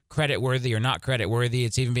as credit worthy or not credit worthy.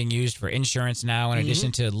 It's even being used for insurance now, in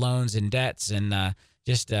addition to loans and debts, and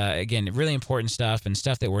again, really important stuff and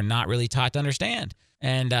stuff that we're not really taught to understand.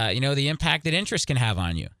 And the impact that interest can have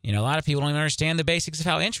on you. A lot of people don't even understand the basics of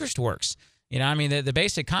how interest works. The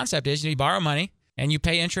basic concept is you borrow money and you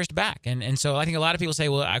pay interest back. And so I think a lot of people say,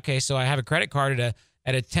 well, okay, so I have a credit card at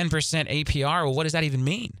a 10% APR. Well, what does that even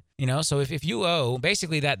mean? So if you owe,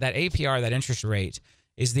 basically that APR, that interest rate,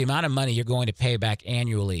 is the amount of money you're going to pay back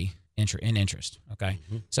annually in interest. Okay.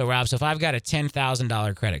 So Rob, if I've got a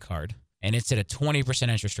 $10,000 credit card and it's at a 20%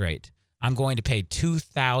 interest rate, I'm going to pay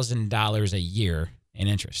 $2,000 a year in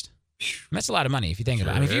interest. And that's a lot of money if you think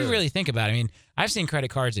about it. If you really think about it, I've seen credit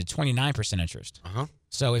cards at 29% interest.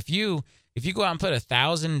 So if you go out and put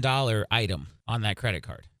 $1,000 item on that credit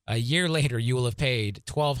card, a year later you will have paid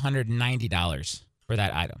 $1,290 for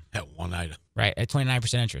that item. That one item. Right, at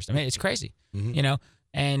 29% interest. It's crazy,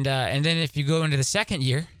 And then if you go into the second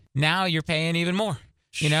year, now you're paying even more,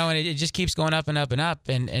 and it just keeps going up and up and up.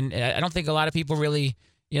 And I don't think a lot of people really,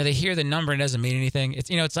 they hear the number and it doesn't mean anything. It's,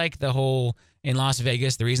 it's like the whole in Las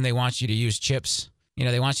Vegas, the reason they want you to use chips,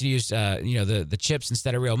 they want you to use, the chips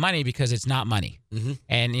instead of real money because it's not money.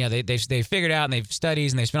 And, they've figured out, and they've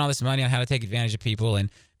studies, and they've spent all this money on how to take advantage of people. And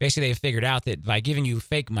basically they've figured out that by giving you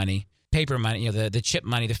fake money, paper money, the chip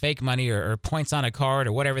money, the fake money, or points on a card,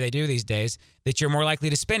 or whatever they do these days, that you're more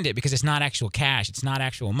likely to spend it because it's not actual cash. It's not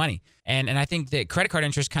actual money. And I think that credit card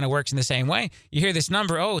interest kind of works in the same way. You hear this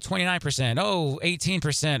number, 29%,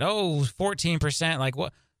 18%, 14%. Like,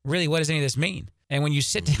 what does any of this mean? And when you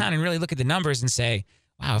sit down and really look at the numbers and say,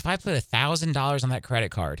 wow, if I put $1,000 on that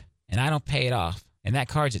credit card and I don't pay it off, and that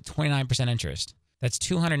card's at 29% interest, that's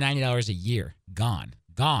 $290 a year. Gone.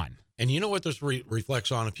 And you know what this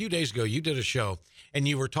reflects on? A few days ago, you did a show, and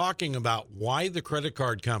you were talking about why the credit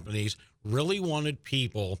card companies really wanted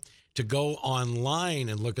people to go online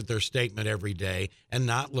and look at their statement every day and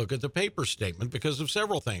not look at the paper statement because of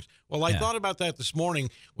several things. Well, I thought about that this morning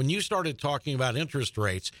when you started talking about interest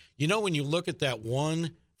rates. When you look at that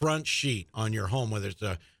one front sheet on your home, whether it's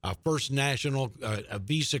a First National, a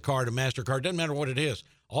Visa card, a MasterCard, doesn't matter what it is.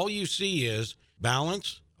 All you see is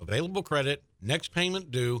balance, available credit, next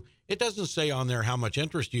payment due. It doesn't say on there how much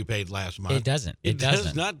interest you paid last month. It doesn't. It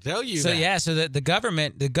does not tell you that. So the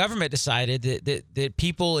government decided that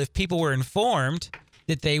people, if people were informed,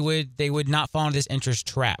 that they would not fall into this interest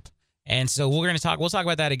trap. And so we'll talk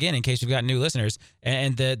about that again in case we've got new listeners,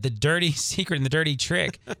 and the dirty secret and the dirty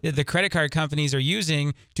trick that the credit card companies are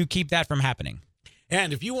using to keep that from happening.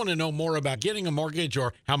 And if you want to know more about getting a mortgage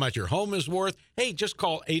or how much your home is worth, hey, just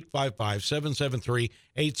call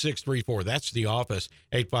 855-773-8634. That's the office,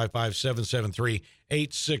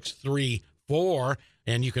 855-773-8634.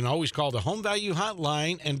 And you can always call the Home Value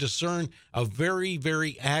Hotline and discern a very,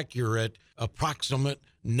 very accurate, approximate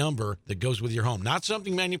number that goes with your home. Not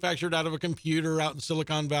something manufactured out of a computer out in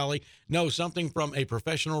Silicon Valley. No, something from a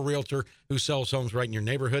professional realtor who sells homes right in your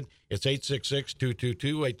neighborhood. It's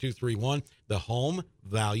 866-222-8231. The Home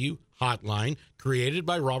Value Hotline, created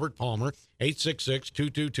by Robert Palmer,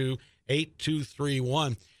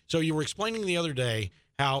 866-222-8231. So you were explaining the other day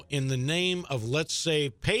how in the name of, let's say,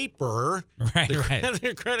 paper,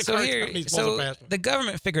 the credit card companies so the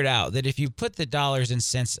government figured out that if you put the dollars and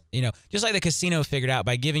cents, just like the casino figured out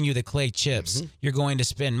by giving you the clay chips, you're going to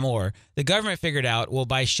spend more. The government figured out, well,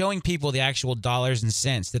 by showing people the actual dollars and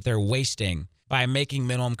cents that they're wasting by making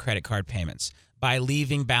minimum credit card payments, by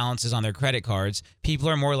leaving balances on their credit cards, people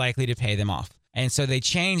are more likely to pay them off. And so they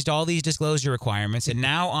changed all these disclosure requirements, and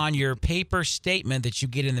now on your paper statement that you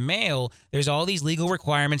get in the mail, there's all these legal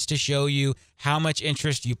requirements to show you how much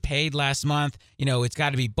interest you paid last month. It's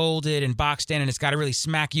got to be bolded and boxed in, and it's got to really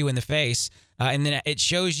smack you in the face. And then it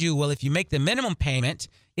shows you, well, if you make the minimum payment,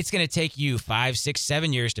 it's going to take you 5, 6,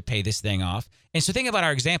 7 years to pay this thing off. And so think about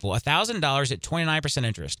our example, $1,000 at 29%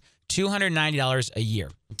 interest, $290 a year.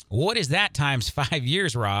 What is that times 5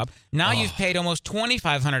 years, Rob? Now you've paid almost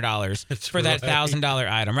 $2,500 for that $1,000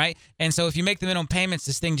 item, right? And so if you make the minimum payments,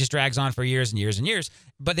 this thing just drags on for years and years and years.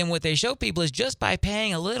 But then what they show people is just by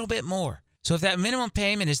paying a little bit more. So if that minimum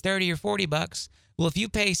payment is $30 or $40, well, if you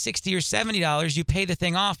pay $60 or $70, you pay the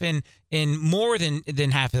thing off in more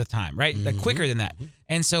than half of the time, right? Like quicker than that.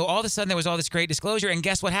 And so all of a sudden there was all this great disclosure, and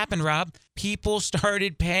guess what happened, Rob? People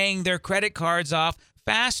started paying their credit cards off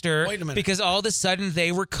faster because all of a sudden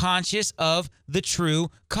they were conscious of the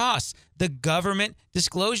true costs. The government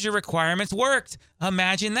disclosure requirements worked.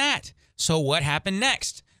 Imagine that. So what happened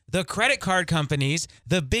next? The credit card companies,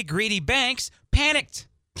 the big greedy banks, panicked.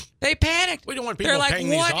 They panicked. We don't want people paying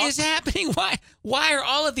these off. What is happening? Why are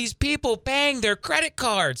all of these people paying their credit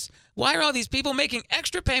cards? Why are all these people making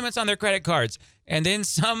extra payments on their credit cards? And then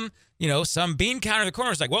some bean counter in the corner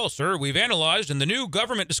is like, well, sir, we've analyzed in the new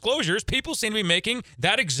government disclosures, people seem to be making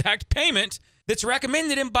that exact payment that's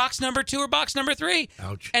recommended in box number 2 or box number 3.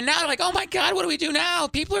 Ouch. And now they're like, oh my God, what do we do now?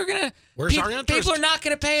 People are Where's our interest? People are not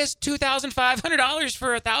going to pay us $2,500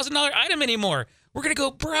 for a $1,000 item anymore. We're going to go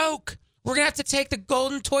broke. We're going to have to take the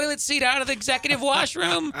golden toilet seat out of the executive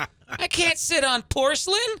washroom. I can't sit on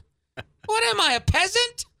porcelain. What am I, a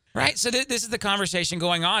peasant? Right? So this is the conversation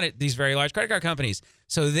going on at these very large credit card companies.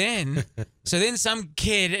 So then some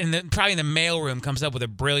kid probably in the mailroom comes up with a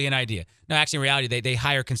brilliant idea. No, actually, in reality, they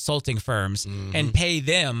hire consulting firms and pay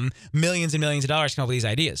them millions and millions of dollars to come up with these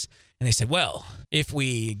ideas. And they said, well, if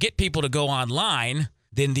we get people to go online,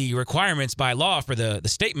 then the requirements by law for the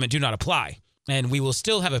statement do not apply. And we will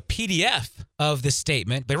still have a PDF of the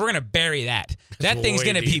statement, but we're going to bury that. That thing's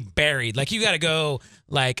going to be buried. Like, you got to go,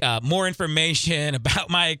 more information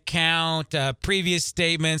about my account, previous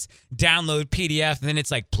statements, download PDF, and then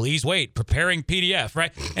it's like, please wait, preparing PDF,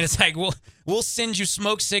 right? And it's like, we'll send you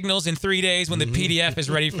smoke signals in 3 days when the PDF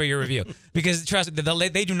is ready for your review. Because trust me,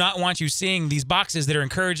 they do not want you seeing these boxes that are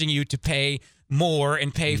encouraging you to pay more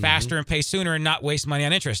and pay faster and pay sooner and not waste money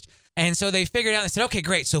on interest. And so they figured out and said, okay,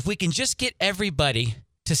 great. So if we can just get everybody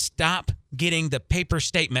to stop getting the paper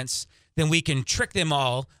statements, then we can trick them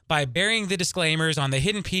all by burying the disclaimers on the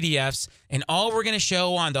hidden PDFs. And all we're going to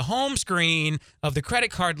show on the home screen of the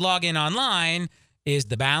credit card login online is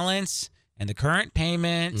the balance and the current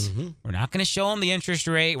payment. We're not going to show them the interest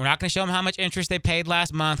rate. We're not going to show them how much interest they paid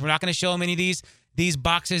last month. We're not going to show them any of these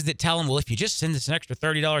boxes that tell them, well, if you just send us an extra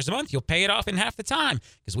 $30 a month, you'll pay it off in half the time,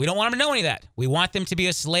 because we don't want them to know any of that. We want them to be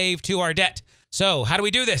a slave to our debt. So how do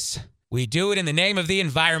we do this? We do it in the name of the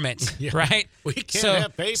environment, right? We can't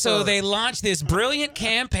have paper. So they launched this brilliant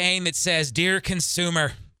campaign that says, dear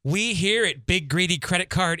consumer, we here at Big Greedy Credit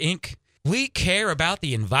Card Inc., we care about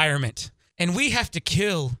the environment, and we have to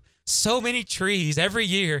kill so many trees every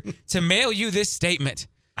year to mail you this statement.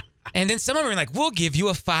 And then some of them are like, we'll give you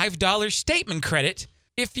a $5 statement credit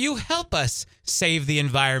if you help us save the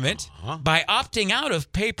environment by opting out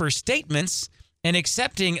of paper statements and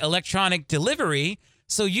accepting electronic delivery,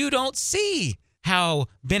 so you don't see how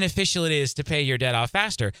beneficial it is to pay your debt off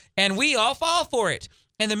faster. And we all fall for it.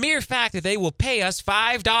 And the mere fact that they will pay us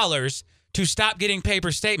 $5 to stop getting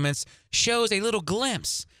paper statements shows a little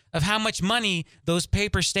glimpse of how much money those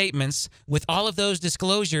paper statements, with all of those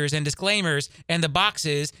disclosures and disclaimers and the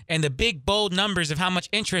boxes and the big bold numbers of how much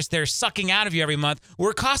interest they're sucking out of you every month,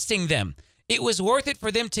 were costing them. It was worth it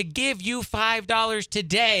for them to give you $5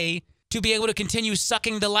 today to be able to continue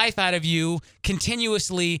sucking the life out of you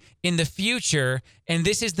continuously in the future. And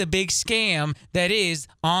this is the big scam that is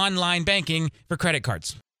online banking for credit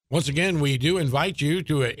cards. Once again, we do invite you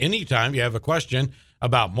to, anytime you have a question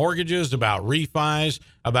about mortgages, about refis,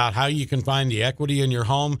 about how you can find the equity in your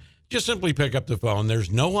home, just simply pick up the phone. There's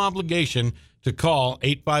no obligation to call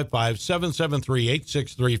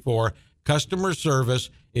 855-773-8634. Customer service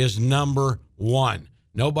is number one.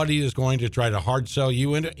 Nobody is going to try to hard sell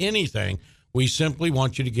you into anything. We simply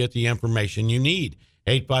want you to get the information you need.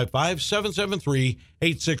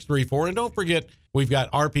 855-773-8634. And don't forget, we've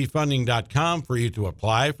got rpfunding.com for you to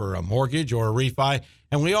apply for a mortgage or a refi.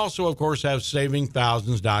 And we also, of course, have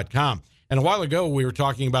savingthousands.com. And a while ago, we were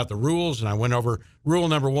talking about the rules, and I went over rule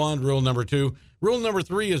number 1, rule number 2. Rule number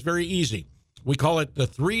 3 is very easy. We call it the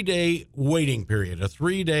 3-day waiting period, a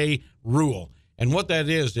 3-day rule. And what that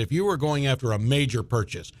is, if you were going after a major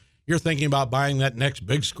purchase, you're thinking about buying that next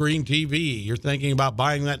big screen TV, you're thinking about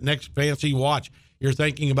buying that next fancy watch, you're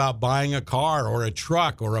thinking about buying a car or a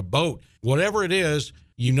truck or a boat, whatever it is,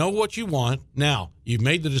 you know what you want. Now, you've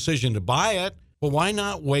made the decision to buy it. Well, why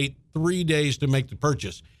not wait 3 days to make the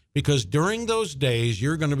purchase? Because during those days,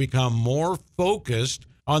 you're going to become more focused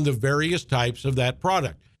on the various types of that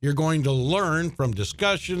product. You're going to learn from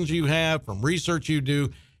discussions you have, from research you do.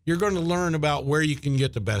 You're going to learn about where you can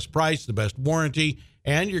get the best price, the best warranty,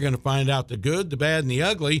 and you're going to find out the good, the bad, and the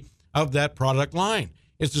ugly of that product line.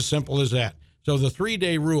 It's as simple as that. So the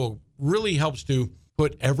 3-day rule really helps to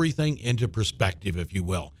put everything into perspective, if you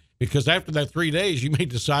will. Because after that 3 days, you may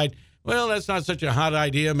decide, well, that's not such a hot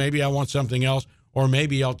idea. Maybe I want something else, or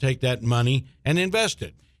maybe I'll take that money and invest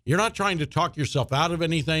it. You're not trying to talk yourself out of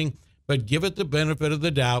anything, but give it the benefit of the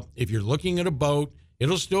doubt. If you're looking at a boat,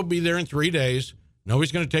 it'll still be there in 3 days.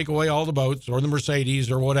 Nobody's going to take away all the boats or the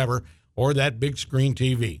Mercedes or whatever, or that big screen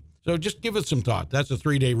TV. So just give it some thought. That's a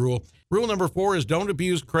 3-day rule. Rule number 4 is don't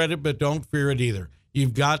abuse credit, but don't fear it either.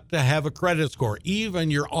 You've got to have a credit score.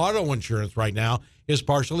 Even your auto insurance right now is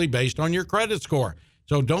partially based on your credit score.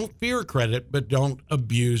 So don't fear credit, but don't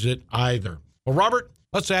abuse it either. Well, Robert,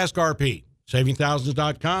 Let's ask RP.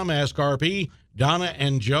 SavingThousands.com, ask RP. Donna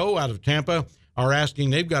and Joe out of Tampa are asking,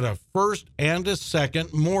 they've got a first and a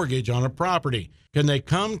second mortgage on a property. Can they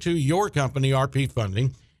come to your company, RP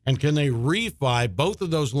Funding, and can they refi both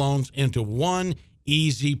of those loans into one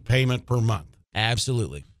easy payment per month?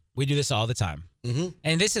 Absolutely. We do this all the time. Mm-hmm.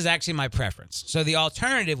 And this is actually my preference. So the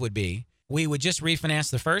alternative would be we would just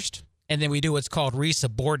refinance the first, and then we do what's called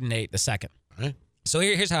resubordinate the second. All right. So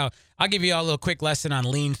here's how I'll give you all a little quick lesson on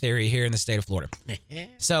lien theory here in the state of Florida.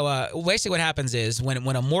 So basically what happens is when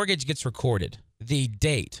a mortgage gets recorded,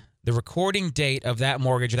 the recording date of that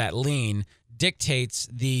mortgage or that lien dictates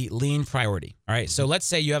the lien priority. All right. So let's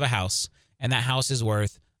say you have a house and that house is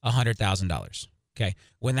worth $100,000. Okay.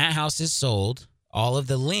 When that house is sold, all of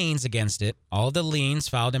the liens against it, all of the liens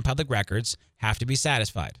filed in public records have to be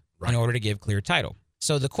satisfied in order to give clear title.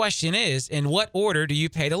 So the question is, in what order do you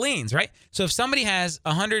pay the liens, right? So if somebody has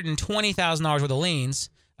 $120,000 worth of liens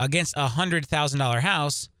against a $100,000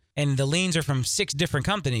 house and the liens are from 6 different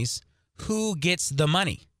companies, who gets the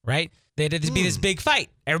money, right? There'd be this big fight.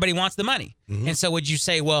 Everybody wants the money. Mm-hmm. And so would you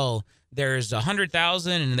say, well, there's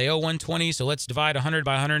 100,000 and they owe 120, so let's divide 100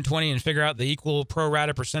 by 120 and figure out the equal pro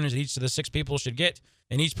rata percentage that each of the 6 people should get,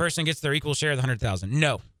 and each person gets their equal share of the 100,000.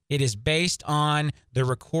 No. It is based on the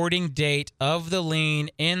recording date of the lien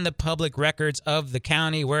in the public records of the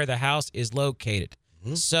county where the house is located.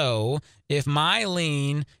 Mm-hmm. So if my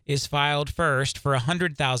lien is filed first for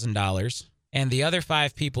 $100,000 and the other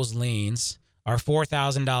 5 people's liens are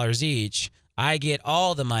 $4,000 each, I get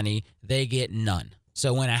all the money, they get none.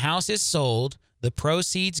 So when a house is sold, the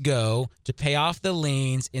proceeds go to pay off the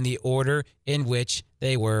liens in the order in which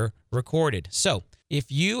they were recorded. So if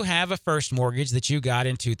you have a first mortgage that you got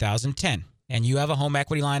in 2010 and you have a home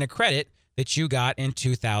equity line of credit that you got in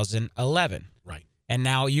 2011, right? And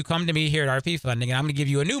now you come to me here at RP Funding and I'm going to give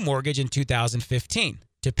you a new mortgage in 2015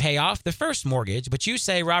 to pay off the first mortgage, but you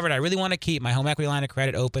say, Robert, I really want to keep my home equity line of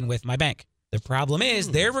credit open with my bank. The problem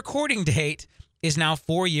is their recording date is now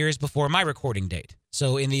 4 years before my recording date.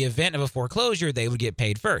 So in the event of a foreclosure, they would get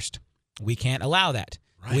paid first. We can't allow that.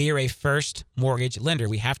 Right. We are a first mortgage lender.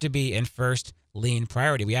 We have to be in first lien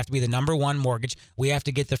priority. We have to be the number one mortgage. We have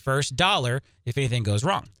to get the first dollar if anything goes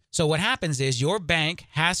wrong. So what happens is your bank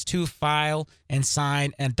has to file and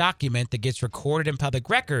sign a document that gets recorded in public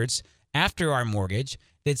records after our mortgage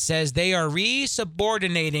that says they are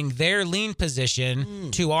resubordinating their lien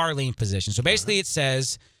position to our lien position. So basically it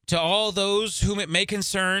says, to all those whom it may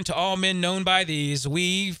concern, to all men known by these,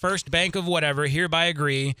 we, First Bank of whatever, hereby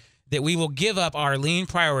agree that we will give up our lien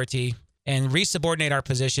priority and resubordinate our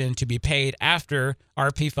position to be paid after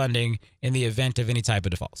RP Funding in the event of any type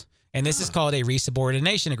of default. And this is called a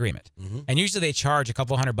resubordination agreement. Mm-hmm. And usually they charge a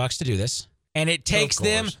couple $100 to do this. And it takes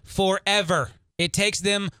them forever. It takes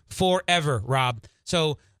them forever, Rob.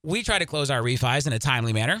 So we try to close our refis in a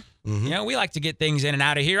timely manner. Mm-hmm. You know, we like to get things in and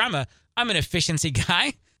out of here. I'm an efficiency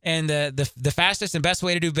guy. And the fastest and best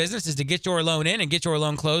way to do business is to get your loan in and get your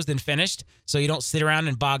loan closed and finished so you don't sit around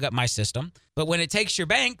and bog up my system. But when it takes your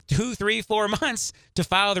bank 2, 3, 4 months to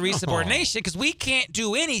file the resubordination, because we can't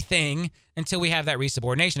do anything until we have that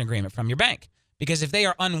resubordination agreement from your bank. Because if they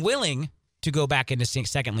are unwilling to go back into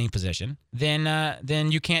second lien position,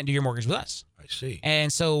 then you can't do your mortgage with us. I see.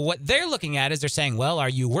 And so what they're looking at is they're saying, well, are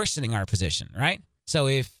you worsening our position, right? So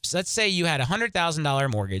let's say you had a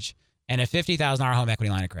 $100,000 mortgage and a $50,000 home equity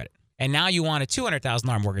line of credit. And now you want a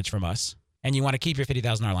 $200,000 mortgage from us, and you want to keep your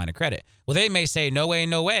 $50,000 line of credit. Well, they may say, no way,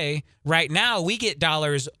 no way. Right now, we get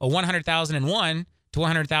dollars $100,001 to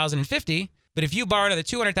 $100,050. But if you borrow another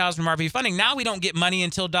 $200,000 from RP Funding, now we don't get money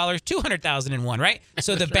until $200,001, right?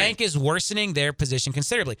 So the bank is worsening their position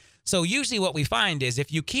considerably. So usually what we find is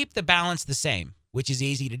if you keep the balance the same, which is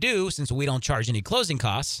easy to do since we don't charge any closing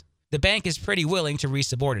costs, the bank is pretty willing to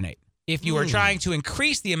resubordinate. If you are trying to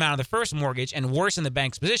increase the amount of the first mortgage and worsen the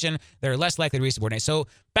bank's position, they're less likely to resubordinate. So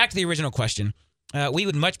back to the original question, we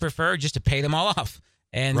would much prefer just to pay them all off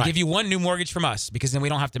and give you one new mortgage from us, because then we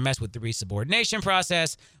don't have to mess with the resubordination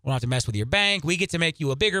process. We don't have to mess with your bank. We get to make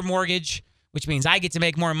you a bigger mortgage, which means I get to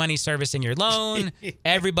make more money servicing your loan.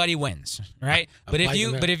 Everybody wins, right? But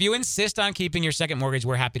if you insist on keeping your second mortgage,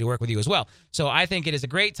 we're happy to work with you as well. So I think it is a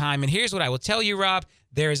great time. And here's what I will tell you, Rob.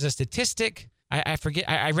 There is a statistic. I forget.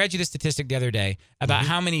 I read you the statistic the other day about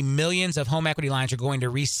how many millions of home equity lines are going to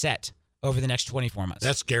reset over the next 24 months.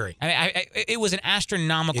 That's scary. It was an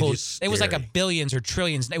astronomical. It was like a billions or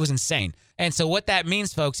trillions. It was insane. And so what that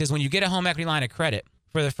means, folks, is when you get a home equity line of credit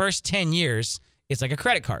for the first 10 years, it's like a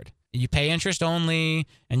credit card. You pay interest only,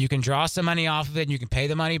 and you can draw some money off of it, and you can pay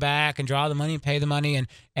the money back and draw the money and pay the money.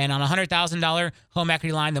 And on a $100,000 home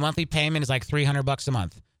equity line, the monthly payment is like $300 a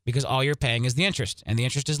month, because all you're paying is the interest, and the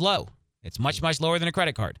interest is low. It's much, much lower than a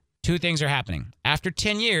credit card. Two things are happening. After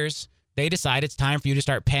 10 years, they decide it's time for you to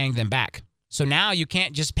start paying them back. So now you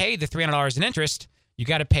can't just pay the $300 in interest. You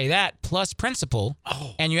got to pay that plus principal,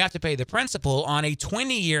 and you have to pay the principal on a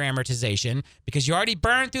 20-year amortization because you already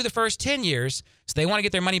burned through the first 10 years, so they want to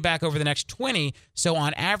get their money back over the next 20. So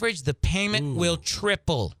on average, the payment will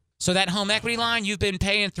triple. So that home equity line you've been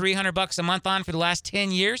paying $300 a month on for the last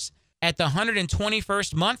 10 years, at the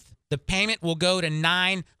 121st month, the payment will go to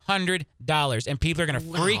 $900, and people are going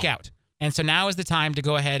to freak out. And so now is the time to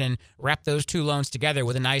go ahead and wrap those two loans together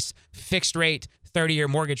with a nice fixed-rate 30-year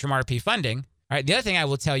mortgage from RP Funding. All right, the other thing I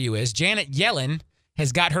will tell you is Janet Yellen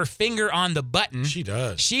has got her finger on the button. She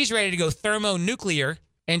does. She's ready to go thermonuclear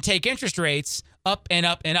and take interest rates up and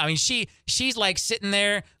up and up. I mean, she's like sitting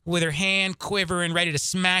there with her hand quivering, ready to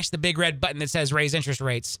smash the big red button that says raise interest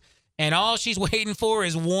rates. And all she's waiting for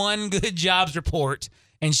is one good jobs report,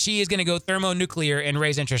 and she is going to go thermonuclear and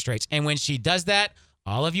raise interest rates. And when she does that,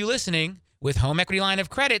 all of you listening with home equity line of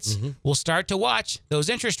credits will start to watch those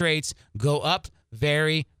interest rates go up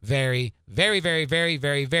very, very, very, very, very,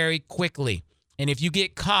 very, very quickly. And if you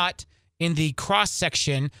get caught in the cross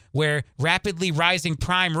section where rapidly rising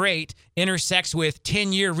prime rate intersects with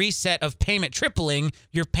 10-year reset of payment tripling,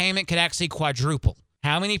 your payment could actually quadruple.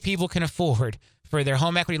 How many people can afford for their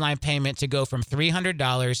home equity line payment to go from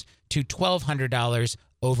 $300 to $1,200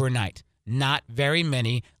 overnight? Not very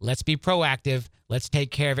many. Let's be proactive. Let's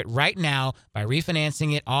take care of it right now by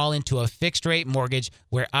refinancing it all into a fixed rate mortgage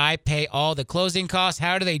where I pay all the closing costs.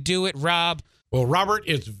 How do they do it, Rob? Well, Robert,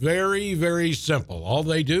 it's very, very simple. All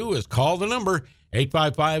they do is call the number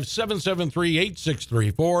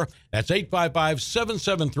 855-773-8634. That's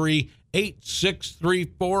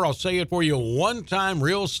 855-773-8634. I'll say it for you one time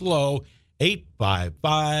real slow.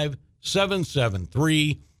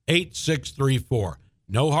 855-773-8634.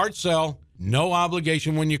 No hard sell, no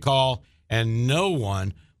obligation when you call, and no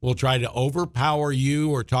one will try to overpower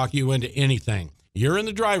you or talk you into anything. You're in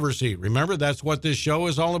the driver's seat. Remember, that's what this show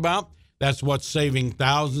is all about. That's what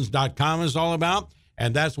SavingThousands.com is all about.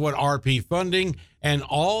 And that's what RP Funding and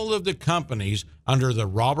all of the companies under the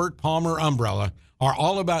Robert Palmer umbrella are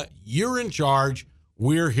all about. You're in charge.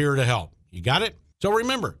 We're here to help. You got it? So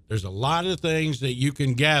remember, there's a lot of things that you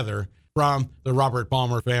can gather from the Robert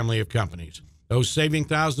Palmer family of companies. Those Saving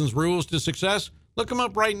Thousands rules to success, look them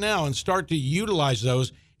up right now and start to utilize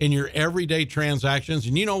those in your everyday transactions.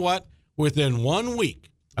 And you know what? Within 1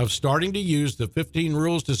 week of starting to use the 15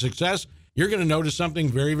 rules to success, you're going to notice something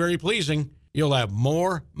very, very pleasing. You'll have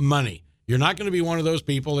more money. You're not going to be one of those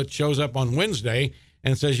people that shows up on Wednesday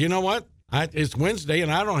and says, you know what? It's Wednesday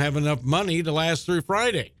and I don't have enough money to last through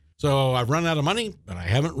Friday. So I've run out of money, but I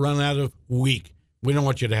haven't run out of week. We don't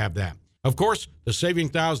want you to have that. Of course, the Saving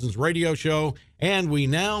Thousands radio show, and we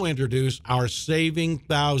now introduce our Saving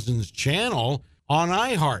Thousands channel on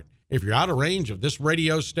iHeart. If you're out of range of this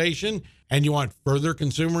radio station and you want further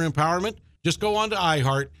consumer empowerment, just go on to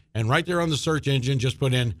iHeart, and right there on the search engine, just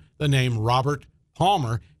put in the name Robert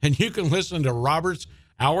Palmer, and you can listen to Robert's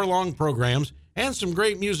hour-long programs and some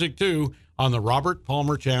great music, too, on the Robert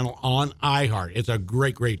Palmer channel on iHeart. It's a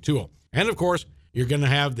great, great tool. And, of course, you're going to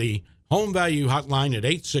have the Home Value Hotline at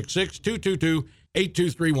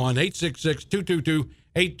 866-222-8231,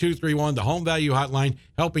 866-222-8231, the Home Value Hotline,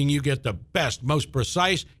 helping you get the best, most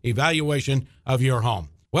precise evaluation of your home.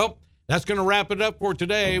 Well, that's going to wrap it up for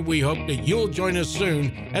today. We hope that you'll join us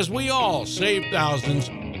soon as we all save thousands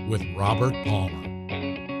with Robert Palmer.